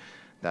manage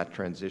that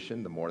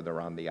transition. The more they're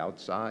on the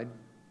outside,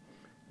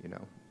 you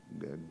know,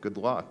 good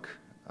luck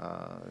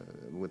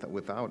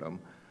without them.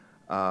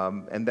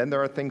 And then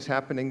there are things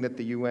happening that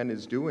the UN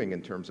is doing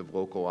in terms of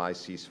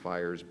localized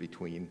ceasefires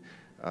between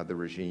the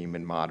regime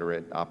and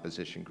moderate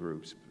opposition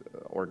groups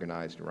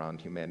organized around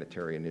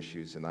humanitarian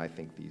issues, and I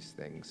think these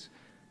things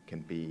can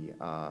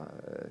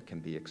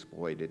be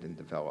exploited and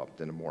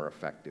developed in a more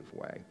effective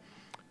way.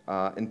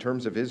 In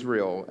terms of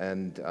Israel,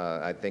 and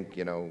I think,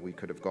 you know, we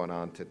could have gone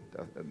on to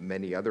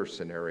many other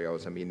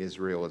scenarios. I mean,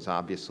 Israel is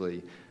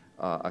obviously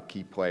a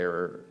key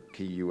player,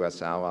 key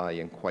U.S. ally,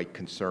 and quite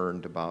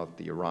concerned about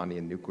the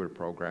Iranian nuclear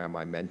program.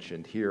 I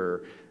mentioned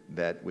here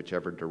that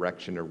whichever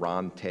direction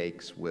Iran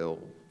takes will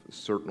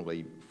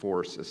certainly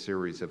force a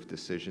series of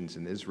decisions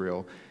in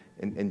Israel.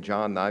 And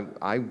John,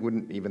 I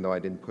wouldn't, even though I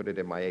didn't put it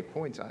in my 8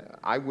 points,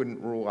 I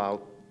wouldn't rule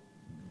out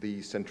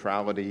the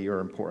centrality or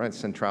importance,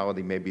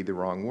 centrality may be the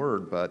wrong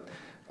word, but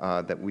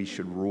that we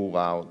should rule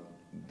out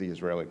the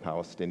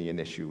Israeli-Palestinian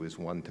issue as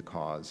one to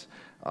cause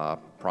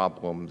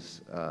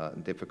problems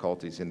and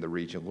difficulties in the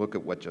region. Look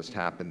at what just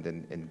happened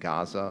in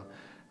Gaza.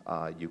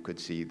 You could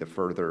see the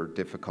further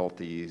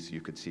difficulties. You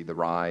could see the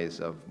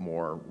rise of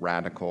more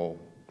radical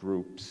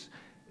groups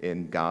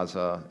in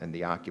Gaza and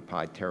the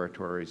occupied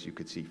territories. You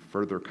could see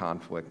further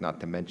conflict, not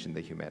to mention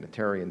the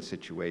humanitarian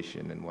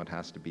situation and what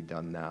has to be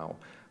done now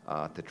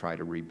to try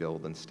to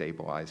rebuild and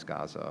stabilize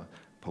Gaza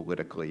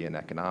politically and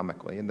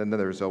economically. And then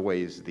there's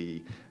always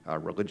the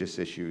religious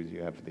issues.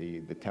 You have the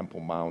Temple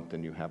Mount,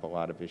 and you have a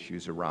lot of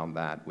issues around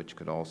that, which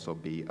could also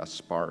be a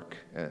spark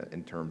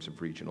in terms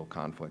of regional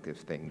conflict if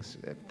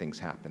things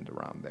happened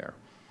around there.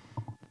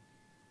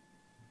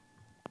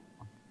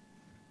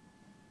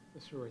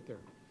 Yes, sir, right there.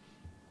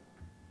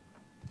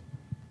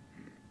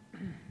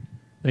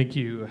 Thank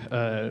you.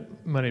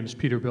 My name is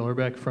Peter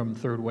Billerbeck from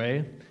Third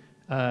Way.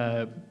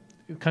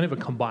 Kind of a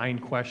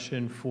combined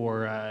question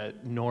for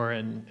Nora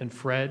and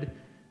Fred.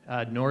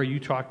 Nora, you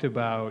talked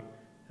about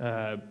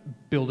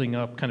building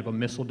up kind of a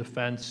missile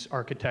defense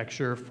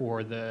architecture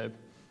for the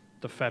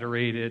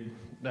Federated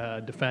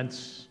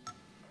Defense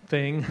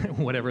thing,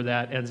 whatever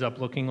that ends up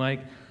looking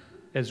like,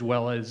 as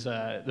well as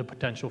the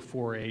potential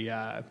for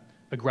a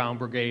ground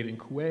brigade in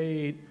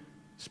Kuwait,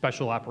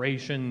 special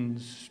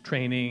operations,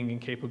 training,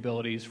 and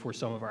capabilities for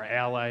some of our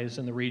allies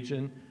in the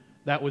region.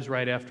 That was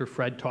right after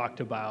Fred talked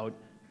about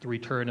the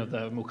return of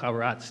the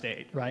Mukhabarat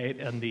state, right?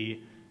 And the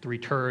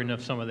return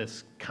of some of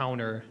this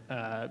counter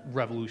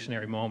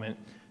revolutionary moment.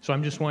 So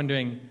I'm just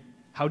wondering,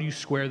 how do you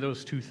square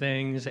those two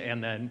things?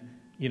 And then,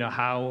 you know,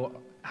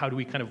 how do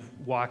we kind of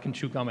walk and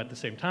chew gum at the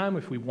same time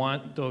if we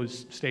want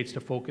those states to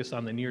focus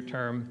on the near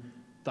term,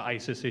 the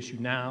ISIS issue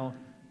now,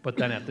 but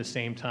then at the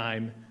same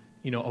time,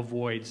 you know,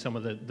 avoid some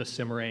of the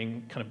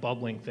simmering, kind of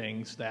bubbling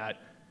things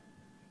that,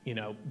 you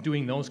know,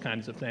 doing those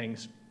kinds of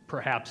things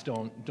perhaps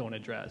don't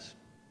address.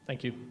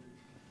 Thank you.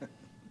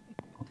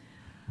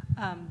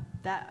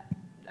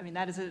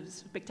 That is a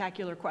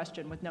spectacular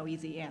question with no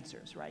easy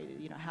answers, right?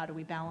 You know, how do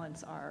we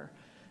balance our,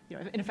 you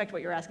know, in effect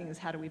what you're asking is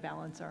how do we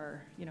balance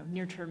our, you know,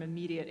 near-term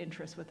immediate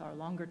interests with our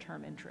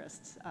longer-term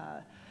interests?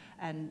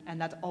 And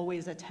that's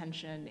always a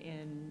tension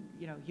in,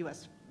 you know,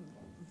 U.S.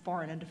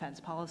 foreign and defense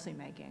policy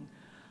making.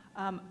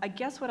 I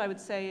guess what I would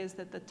say is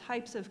that the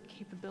types of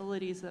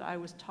capabilities that I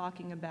was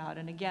talking about,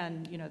 and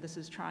again, you know, this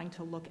is trying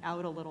to look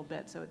out a little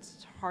bit, so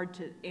it's hard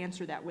to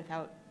answer that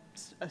without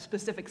a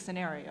specific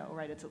scenario,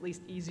 right? It's at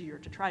least easier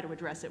to try to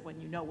address it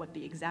when you know what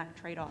the exact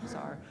trade-offs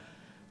are.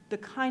 The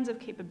kinds of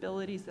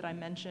capabilities that I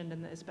mentioned,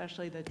 and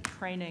especially the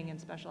training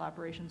and special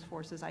operations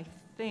forces, I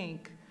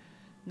think,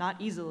 not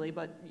easily,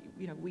 but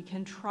you know, we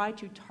can try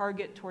to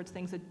target towards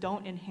things that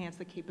don't enhance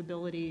the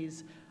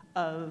capabilities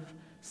of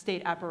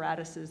state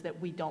apparatuses that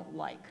we don't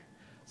like.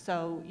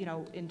 So, you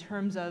know, in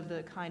terms of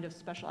the kind of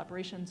special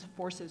operations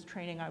forces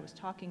training I was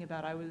talking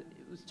about, I was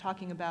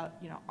talking about,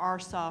 you know,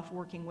 RSOF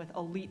working with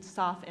elite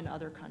SOF in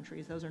other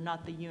countries. Those are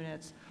not the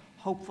units.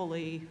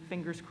 Hopefully,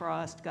 fingers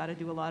crossed, got to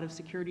do a lot of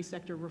security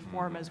sector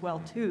reform as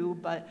well too,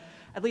 but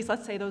at least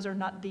let's say those are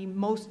not the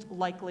most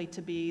likely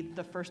to be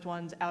the first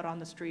ones out on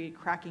the street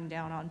cracking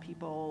down on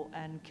people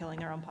and killing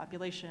their own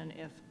population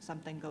if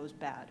something goes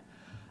bad.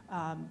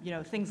 You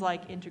know, things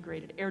like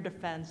integrated air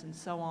defense and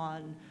so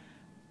on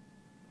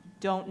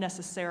don't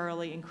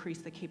necessarily increase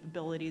the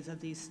capabilities of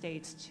these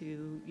states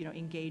to, you know,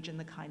 engage in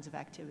the kinds of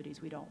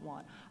activities we don't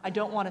want. I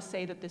don't want to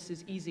say that this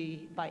is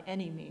easy by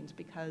any means,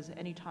 because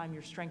anytime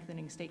you're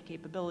strengthening state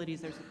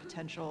capabilities, there's a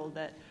potential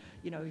that,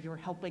 you know, you're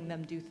helping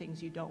them do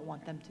things you don't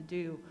want them to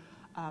do.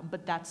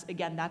 But that's,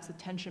 again, that's the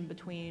tension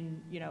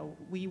between, you know,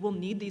 we will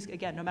need these,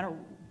 again, no matter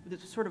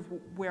sort of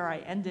where I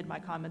ended my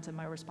comments in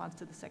my response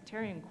to the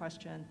sectarian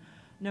question,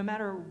 no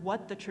matter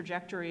what the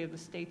trajectory of the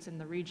states in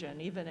the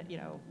region, even,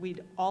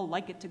 we'd all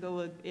like it to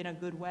go in a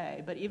good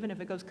way, but even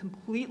if it goes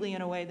completely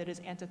in a way that is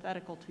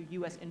antithetical to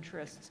U.S.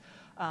 interests,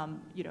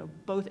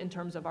 both in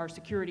terms of our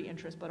security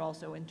interests, but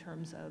also in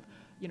terms of,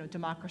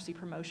 democracy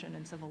promotion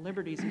and civil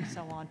liberties and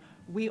so on,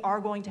 we are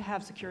going to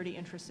have security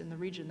interests in the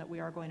region that we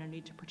are going to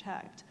need to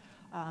protect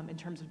in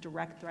terms of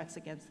direct threats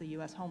against the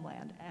U.S.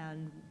 homeland.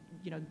 And,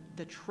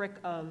 the trick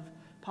of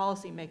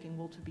policymaking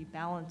will to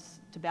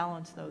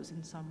balance those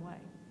in some way.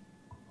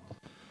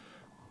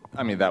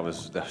 I mean, that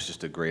was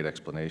just a great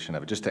explanation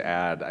of it. Just to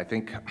add, I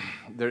think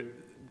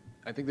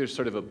there's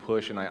sort of a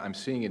push, and I'm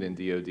seeing it in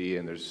DoD,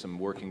 and there's some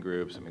working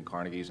groups. I mean,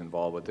 Carnegie's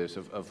involved with this,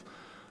 of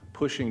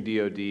pushing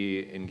DoD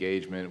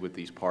engagement with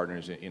these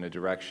partners in a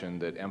direction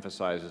that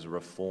emphasizes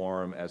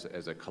reform as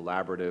a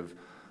collaborative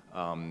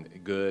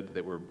good.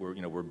 That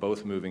we're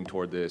both moving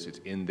toward this. It's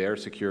in their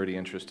security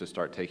interest to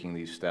start taking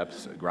these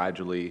steps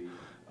gradually.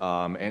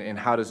 And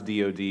how does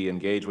DoD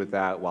engage with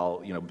that while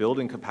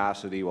building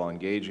capacity, while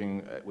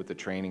engaging with the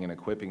training and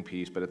equipping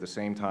piece, but at the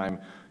same time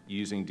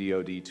using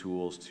DoD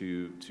tools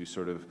to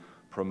sort of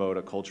promote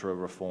a culture of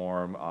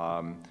reform.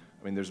 I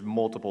mean, there's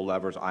multiple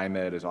levers.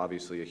 IMED is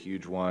obviously a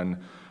huge one.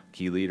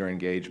 Key leader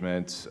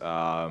engagement,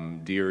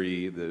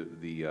 DERI,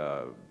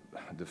 the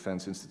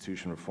Defense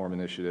Institution Reform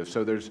Initiative.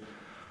 So there's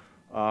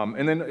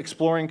and then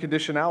exploring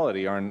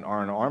conditionality on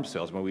arms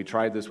sales. When we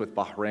tried this with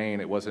Bahrain,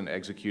 it wasn't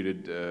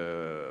executed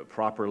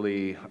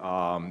properly.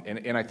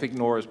 And I think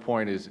Nora's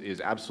point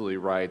is absolutely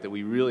right, that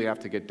we really have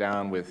to get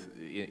down with,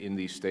 in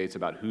these states,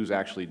 about who's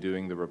actually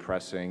doing the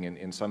repressing. And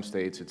in some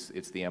states,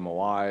 it's the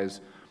MOIs,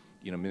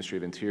 Ministry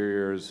of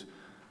Interiors,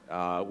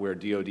 where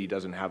DoD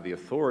doesn't have the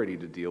authority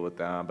to deal with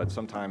them, but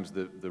sometimes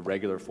the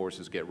regular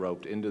forces get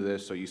roped into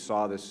this. So you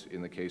saw this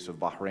in the case of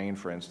Bahrain,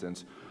 for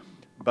instance.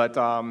 But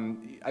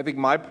I think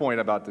my point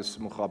about this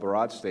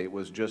mukhabarat state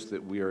was just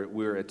that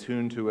we're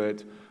attuned to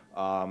it,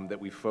 that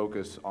we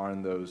focus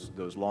on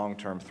those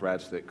long-term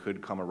threats that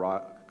could come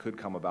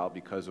about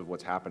because of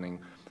what's happening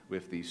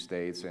with these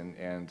states,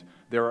 and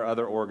there are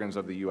other organs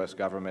of the U.S.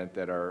 government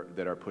that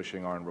are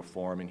pushing on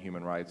reform and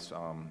human rights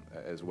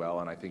as well,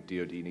 and I think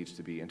DoD needs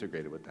to be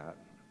integrated with that.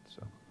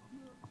 So,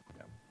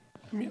 yeah.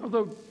 I mean,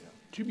 although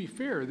to be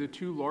fair, the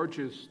two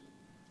largest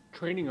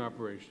training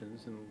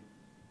operations in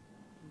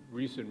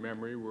recent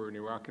memory were in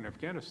Iraq and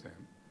Afghanistan,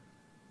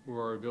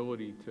 where our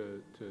ability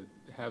to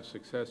have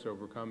success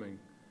overcoming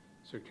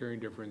sectarian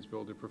difference,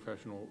 build a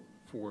professional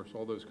force,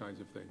 all those kinds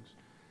of things,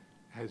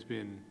 has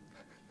been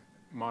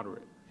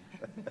moderate.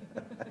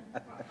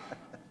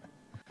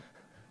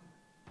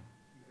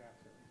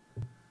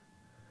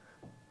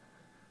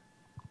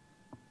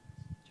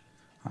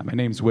 Hi, my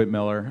name's Whit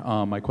Miller.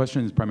 My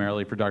question is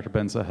primarily for Dr.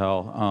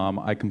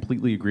 Bensahel. I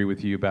completely agree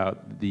with you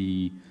about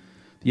the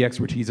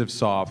expertise of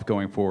SOF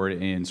going forward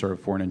in sort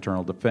of foreign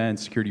internal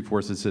defense, security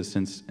force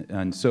assistance,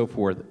 and so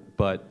forth,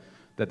 but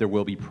that there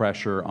will be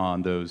pressure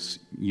on those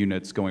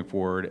units going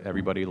forward.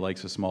 Everybody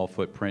likes a small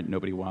footprint.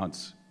 Nobody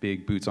wants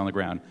big boots on the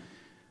ground.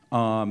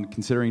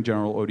 Considering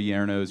General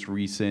Odierno's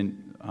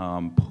recent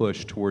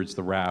push towards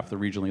the RAF, the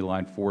regionally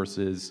aligned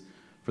forces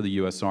for the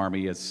U.S.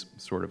 Army, as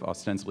sort of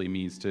ostensibly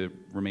means to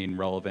remain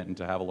relevant and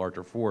to have a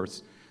larger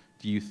force,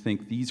 do you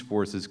think these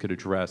forces could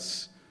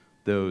address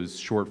those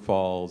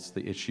shortfalls,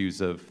 the issues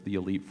of the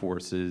elite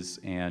forces,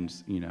 and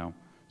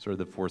sort of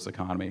the force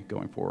economy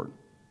going forward?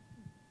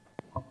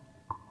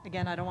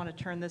 Again, I don't want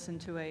to turn this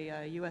into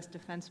a U.S.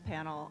 defense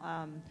panel.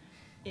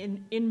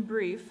 In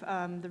brief,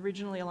 the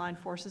Regionally Aligned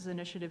Forces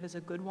Initiative is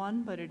a good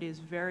one, but it is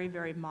very,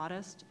 very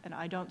modest, and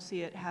I don't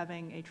see it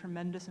having a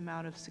tremendous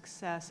amount of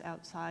success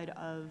outside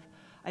of,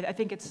 I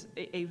think it's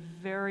a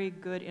very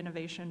good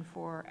innovation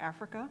for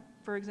Africa,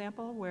 for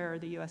example, where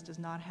the U.S. does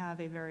not have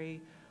a very,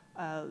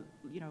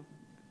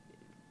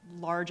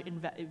 large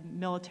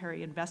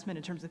military investment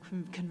in terms of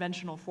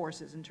conventional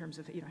forces, in terms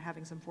of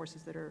having some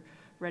forces that are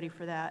ready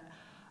for that.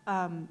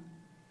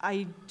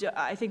 I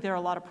think there are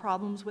a lot of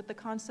problems with the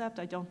concept.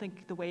 I don't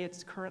think the way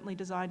it's currently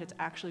designed, it's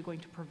actually going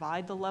to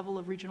provide the level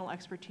of regional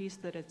expertise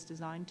that it's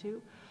designed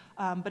to.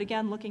 But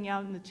again, looking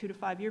out in the 2 to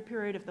 5 year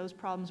period, if those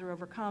problems are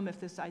overcome, if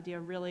this idea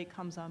really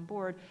comes on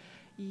board,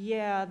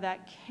 yeah,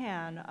 that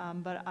can,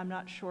 but I'm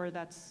not sure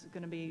that's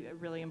going to be a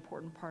really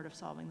important part of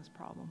solving this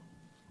problem.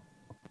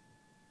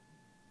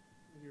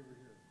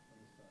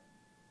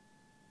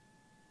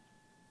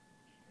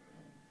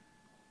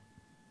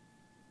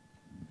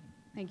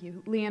 Thank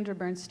you. Leandra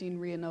Bernstein,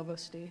 RIA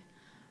Novosti.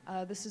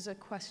 This is a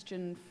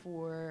question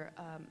for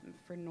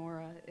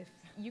Nora. If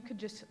you could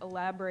just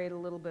elaborate a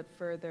little bit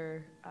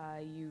further,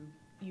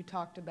 you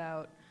talked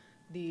about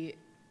the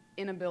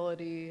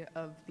inability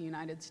of the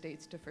United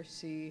States to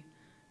foresee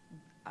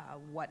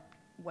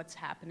what's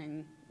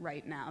happening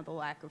right now, the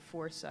lack of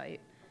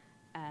foresight.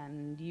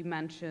 And you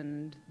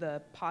mentioned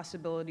the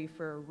possibility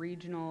for a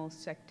regional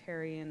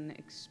sectarian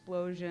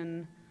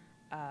explosion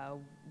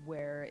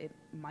where it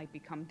might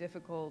become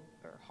difficult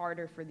or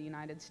harder for the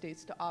United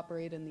States to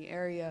operate in the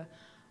area.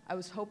 I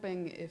was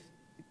hoping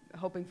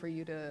for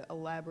you to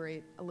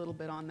elaborate a little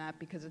bit on that,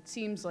 because it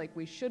seems like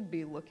we should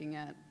be looking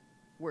at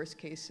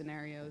worst-case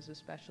scenarios,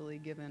 especially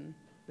given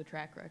the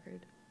track record?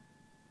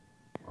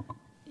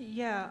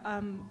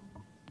 Yeah,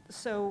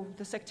 so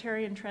the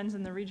sectarian trends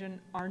in the region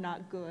are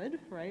not good,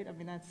 right? I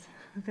mean, that's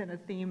been a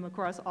theme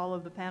across all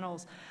of the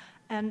panels.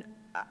 And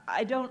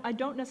I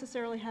don't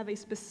necessarily have a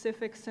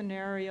specific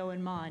scenario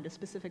in mind, a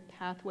specific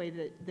pathway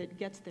that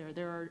gets there.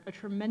 There are a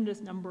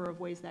tremendous number of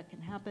ways that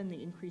can happen.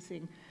 The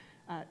increasing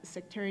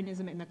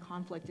sectarianism in the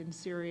conflict in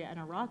Syria and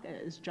Iraq,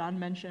 as Jon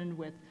mentioned,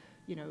 with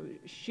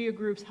Shia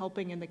groups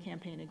helping in the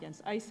campaign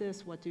against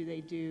ISIS. What do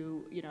they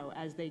do,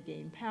 as they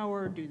gain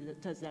power?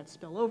 Does that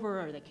spill over?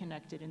 Are they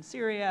connected in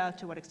Syria?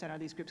 To what extent are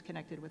these groups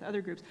connected with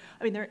other groups?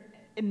 I mean, there are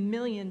a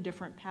million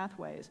different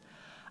pathways.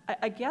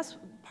 I guess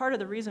part of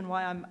the reason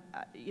why I'm,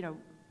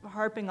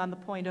 harping on the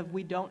point of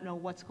we don't know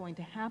what's going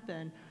to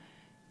happen,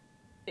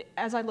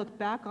 as I look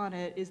back on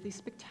it, is the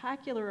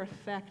spectacular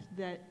effect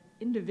that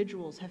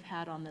individuals have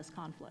had on this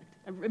conflict.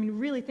 I mean,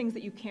 really things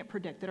that you can't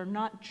predict, that are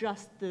not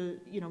just the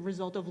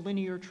result of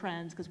linear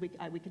trends, because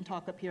we can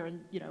talk up here and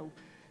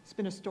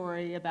spin a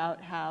story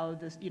about how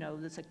this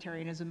the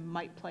sectarianism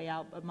might play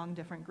out among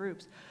different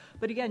groups.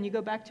 But again, you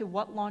go back to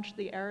what launched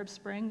the Arab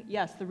Spring.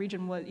 Yes, the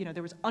region was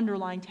there was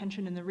underlying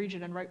tension in the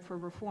region and ripe for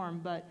reform,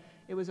 but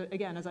it was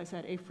again, as I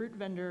said, a fruit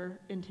vendor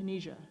in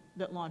Tunisia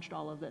that launched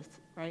all of this,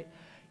 right?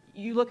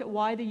 You look at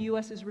why the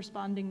U.S. is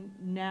responding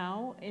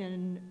now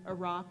in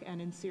Iraq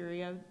and in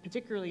Syria,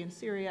 particularly in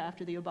Syria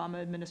after the Obama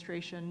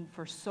administration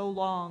for so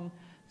long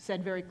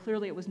said very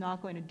clearly it was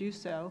not going to do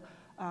so.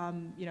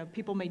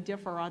 People may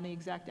differ on the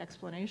exact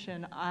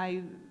explanation.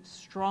 I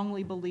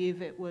strongly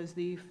believe it was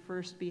the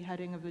first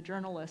beheading of the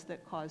journalist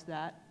that caused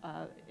that,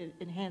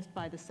 enhanced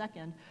by the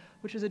second,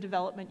 which is a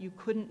development you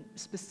couldn't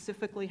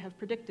specifically have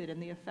predicted,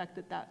 and the effect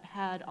that that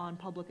had on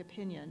public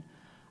opinion.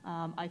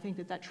 I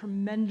think that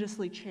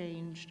tremendously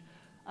changed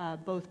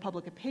both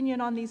public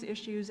opinion on these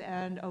issues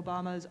and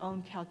Obama's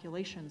own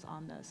calculations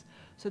on this.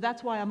 So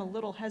that's why I'm a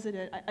little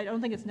hesitant. I don't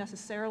think it's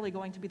necessarily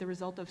going to be the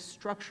result of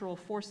structural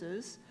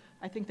forces.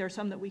 I think there are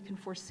some that we can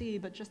foresee,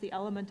 but just the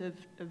element of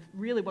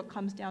really what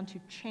comes down to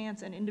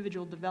chance and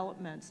individual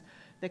developments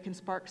that can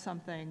spark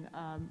something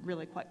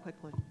really quite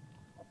quickly.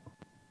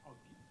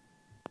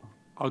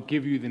 I'll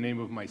give you the name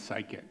of my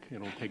psychic.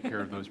 It'll take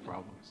care of those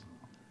problems.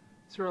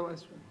 Sir,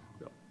 last one.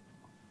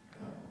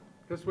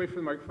 Just wait for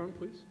the microphone,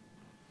 please.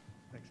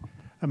 Thanks.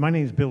 My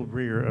name is Bill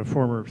Breer, a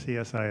former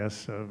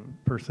CSIS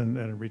person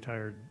and a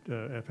retired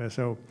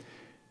FSO,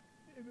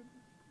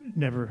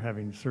 never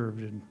having served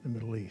in the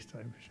Middle East,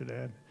 I should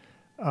add.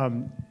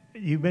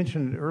 You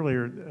mentioned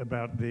earlier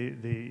about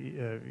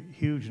the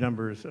huge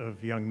numbers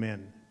of young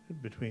men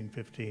between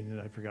 15, and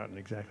I've forgotten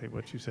exactly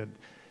what you said.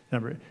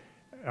 Number.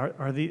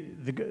 Are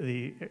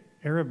the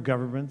Arab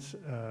governments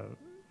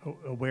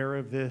aware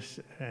of this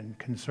and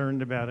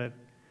concerned about it?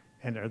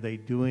 And are they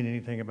doing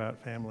anything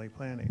about family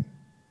planning?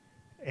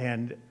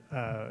 And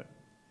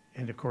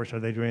of course, are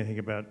they doing anything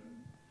about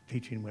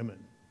teaching women?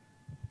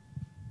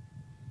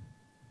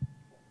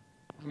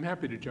 I'm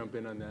happy to jump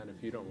in on that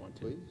if you don't want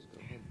to. Please,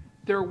 go ahead.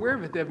 They're aware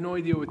of it. They have no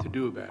idea what to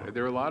do about it.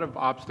 There are a lot of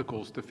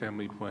obstacles to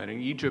family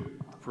planning. Egypt,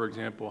 for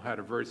example, had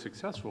a very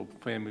successful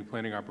family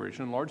planning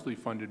operation, largely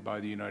funded by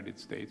the United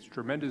States.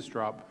 Tremendous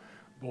drop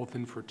both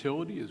in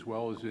fertility as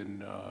well as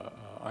in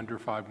under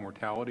 5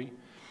 mortality.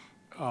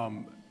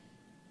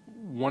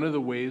 One of the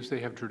ways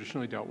they have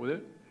traditionally dealt with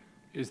it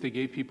is they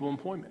gave people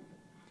employment.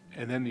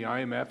 And then the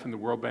IMF and the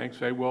World Bank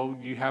say, well,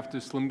 you have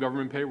to slim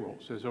government payroll.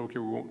 Says, okay,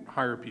 we won't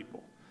hire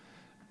people.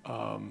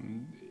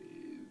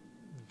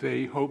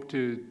 They hope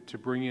to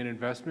bring in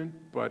investment,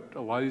 but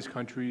a lot of these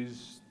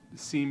countries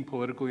seem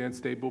politically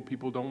unstable.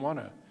 People don't want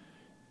to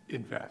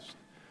invest.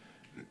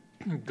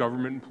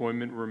 Government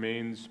employment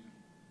remains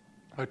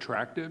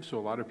attractive, so a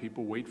lot of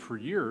people wait for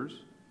years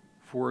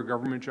for a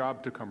government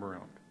job to come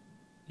around.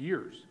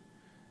 Years.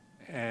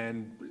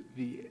 And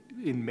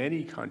in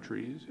many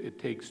countries, it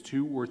takes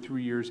 2 or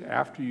 3 years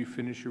after you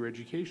finish your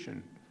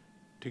education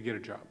to get a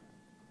job.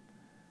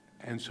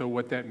 And so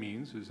what that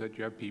means is that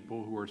you have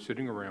people who are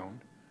sitting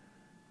around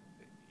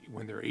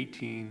when they're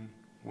 18,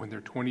 when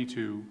they're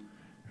 22,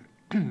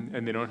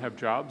 and they don't have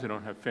jobs, they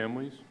don't have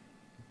families,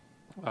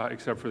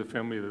 except for the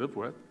family they live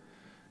with.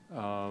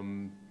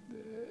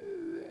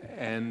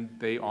 And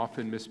they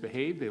often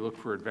misbehave. They look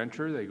for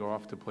adventure. They go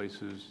off to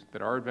places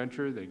that are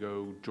adventure. They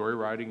go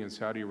joyriding in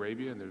Saudi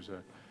Arabia, and there's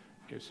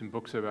some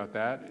books about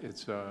that.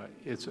 It's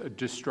a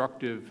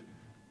destructive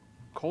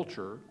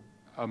culture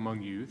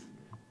among youth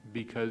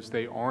because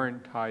they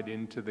aren't tied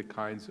into the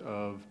kinds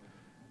of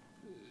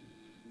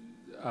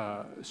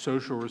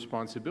social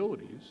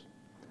responsibilities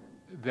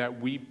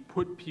that we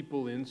put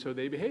people in so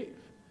they behave.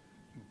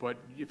 But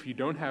if you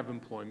don't have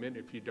employment,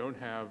 if you don't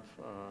have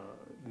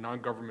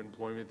non-government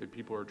employment that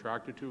people are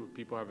attracted to, if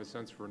people have a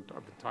sense of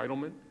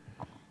entitlement,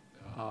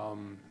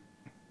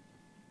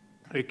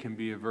 it can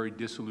be a very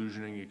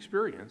disillusioning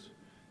experience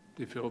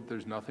to feel that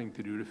there's nothing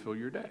to do to fill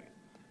your day.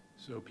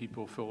 So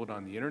people fill it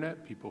on the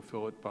internet, people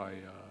fill it by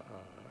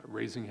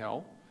raising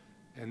hell,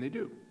 and they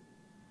do.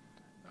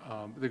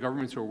 The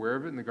governments are aware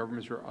of it, and the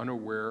governments are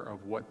unaware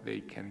of what they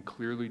can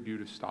clearly do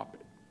to stop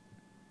it.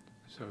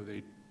 So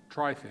they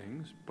try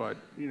things, but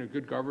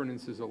good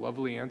governance is a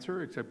lovely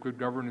answer, except good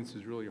governance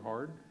is really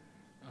hard.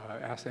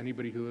 Ask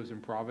anybody who lives in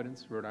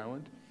Providence, Rhode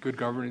Island. Good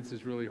governance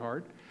is really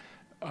hard.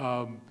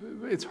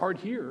 It's hard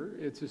here.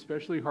 It's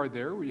especially hard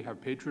there where you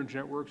have patronage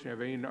networks, you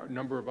have any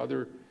number of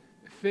other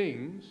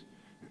things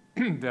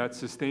that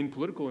sustain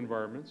political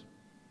environments,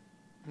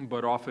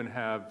 but often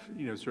have,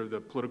 sort of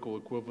the political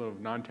equivalent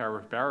of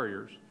non-tariff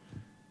barriers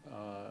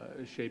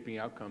shaping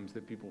outcomes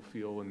that people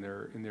feel in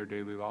their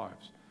daily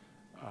lives.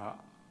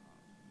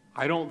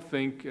 I don't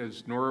think,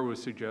 as Nora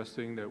was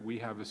suggesting, that we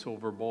have a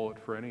silver bullet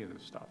for any of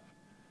this stuff.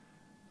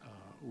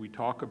 We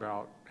talk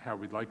about how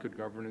we'd like good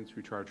governance,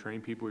 we try to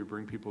train people, we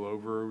bring people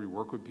over, we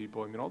work with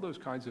people, all those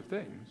kinds of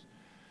things.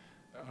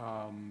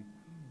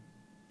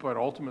 But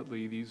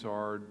ultimately, these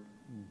are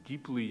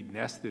deeply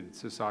nested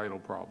societal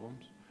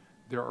problems.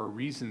 There are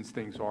reasons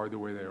things are the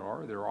way they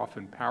are. There are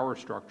often power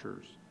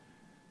structures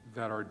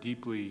that are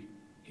deeply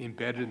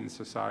embedded in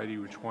society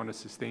which want to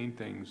sustain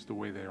things the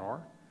way they are.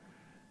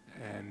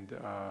 And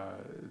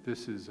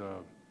this is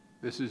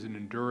an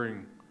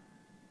enduring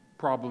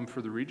problem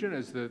for the region,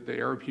 as the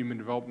Arab Human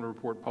Development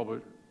Report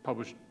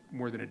published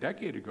more than a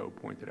decade ago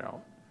pointed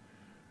out.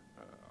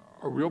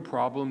 A real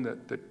problem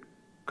that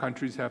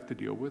countries have to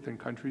deal with, and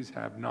countries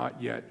have not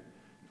yet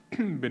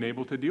been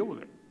able to deal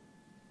with it.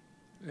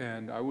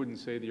 And I wouldn't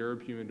say the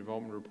Arab Human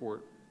Development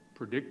Report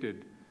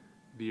predicted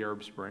the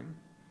Arab Spring,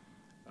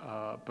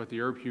 but the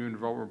Arab Human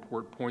Development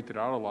Report pointed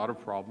out a lot of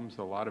problems.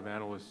 A lot of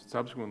analysts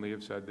subsequently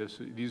have said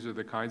these are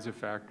the kinds of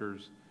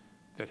factors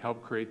that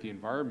help create the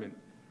environment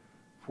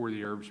for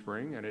the Arab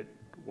Spring, and it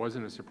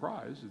wasn't a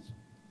surprise.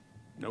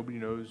 Nobody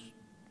knows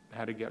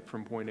how to get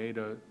from point A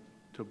to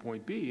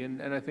point B,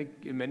 and I think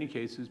in many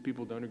cases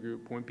people don't agree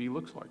what point B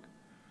looks like,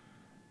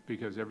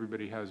 because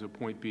everybody has a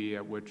point B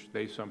at which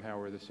they somehow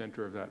are the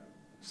center of that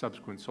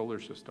subsequent solar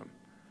system.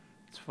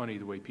 It's funny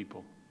the way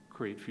people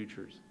create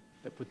futures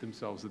that put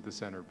themselves at the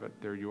center, but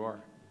there you are.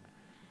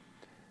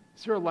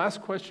 Is there a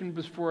last question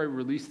before I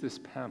release this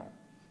panel?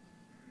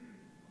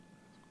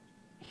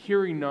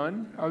 Hearing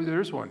none. Oh,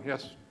 there's one.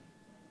 Yes,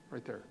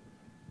 right there.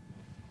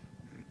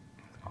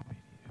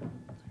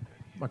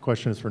 My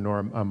question is for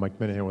Nora. I'm Mike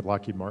Minahan with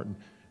Lockheed Martin.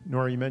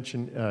 Nora, you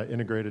mentioned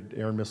integrated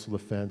air and missile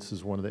defense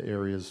is one of the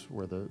areas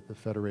where the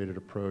federated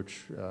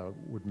approach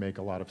would make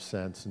a lot of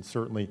sense, and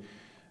certainly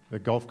the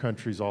Gulf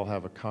countries all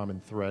have a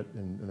common threat,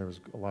 and there was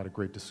a lot of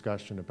great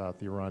discussion about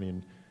the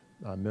Iranian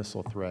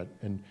missile threat.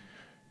 And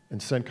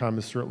CENTCOM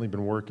has certainly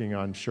been working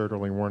on shared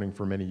early warning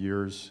for many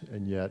years,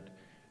 and yet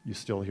you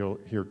still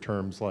hear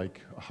terms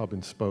like a hub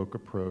and spoke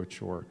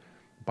approach or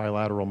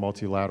bilateral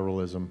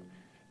multilateralism,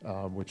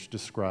 which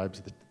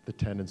describes the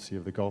tendency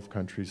of the Gulf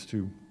countries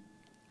to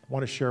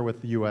want to share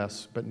with the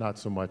U.S., but not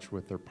so much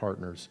with their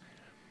partners.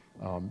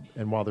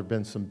 And while there have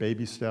been some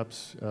baby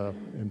steps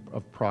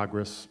of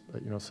progress,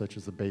 such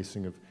as the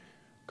basing of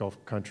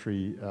Gulf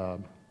country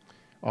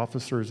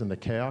officers in the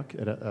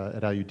CAOC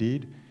at Al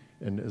Udeid,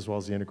 and as well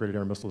as the Integrated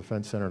Air and Missile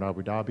Defense Center in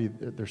Abu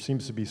Dhabi, there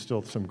seems to be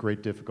still some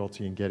great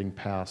difficulty in getting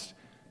past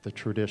the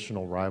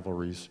traditional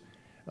rivalries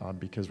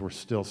because we're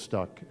still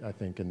stuck, I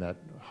think, in that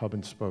hub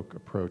and spoke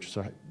approach.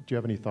 So do you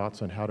have any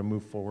thoughts on how to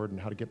move forward and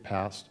how to get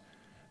past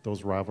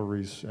those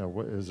rivalries?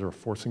 Is there a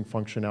forcing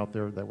function out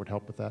there that would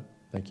help with that?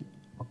 Thank you.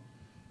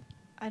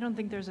 I don't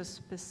think there's a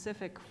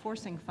specific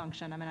forcing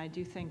function. I mean, I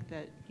do think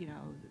that,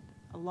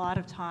 a lot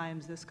of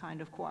times this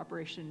kind of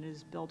cooperation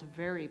is built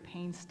very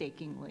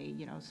painstakingly,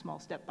 small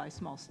step by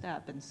small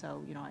step. And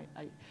so,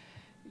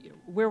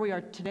 where we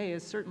are today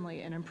is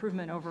certainly an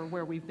improvement over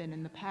where we've been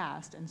in the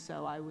past. And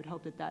so I would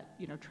hope that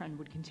trend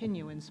would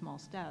continue in small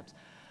steps.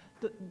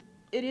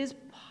 It is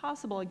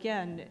possible,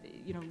 again,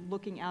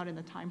 looking out in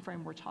the time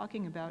frame we're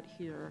talking about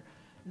here,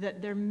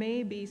 that there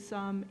may be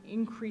some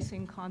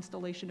increasing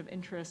constellation of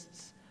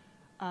interests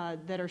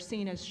that are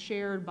seen as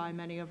shared by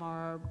many of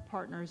our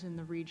partners in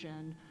the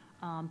region,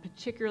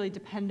 particularly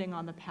depending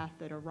on the path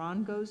that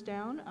Iran goes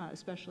down,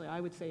 especially,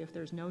 I would say, if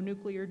there's no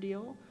nuclear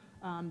deal.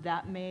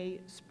 That may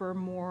spur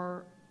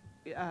more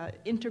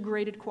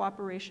integrated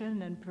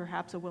cooperation and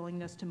perhaps a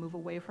willingness to move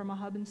away from a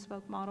hub and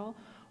spoke model,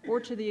 or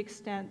to the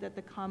extent that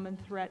the common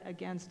threat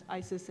against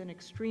ISIS and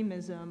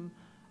extremism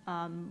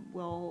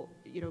will,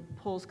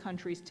 pulls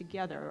countries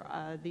together.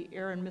 The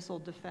air and missile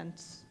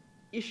defense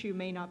issue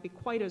may not be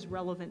quite as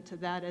relevant to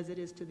that as it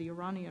is to the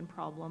Iranian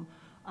problem,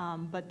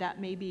 but that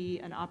may be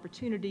an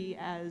opportunity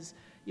as,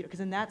 because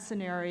in that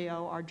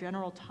scenario, our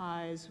general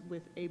ties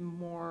with a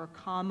more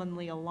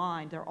commonly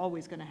aligned, they're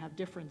always going to have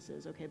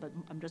differences, okay, but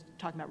I'm just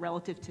talking about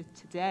relative to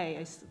today,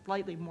 a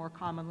slightly more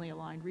commonly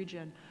aligned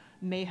region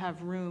may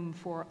have room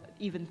for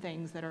even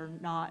things that are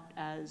not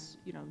as,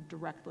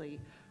 directly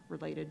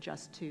related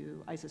just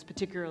to ISIS,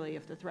 particularly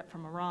if the threat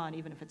from Iran,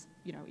 even if it's,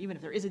 even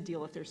if there is a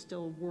deal, if there's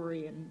still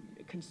worry and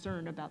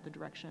concern about the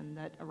direction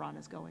that Iran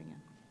is going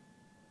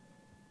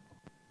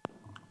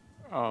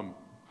in.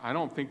 I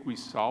don't think we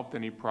solved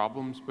any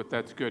problems, but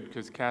that's good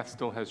because Kath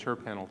still has her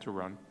panel to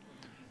run.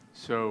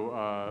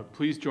 So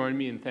please join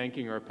me in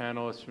thanking our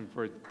panelists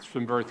for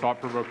some very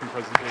thought-provoking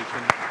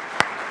presentation.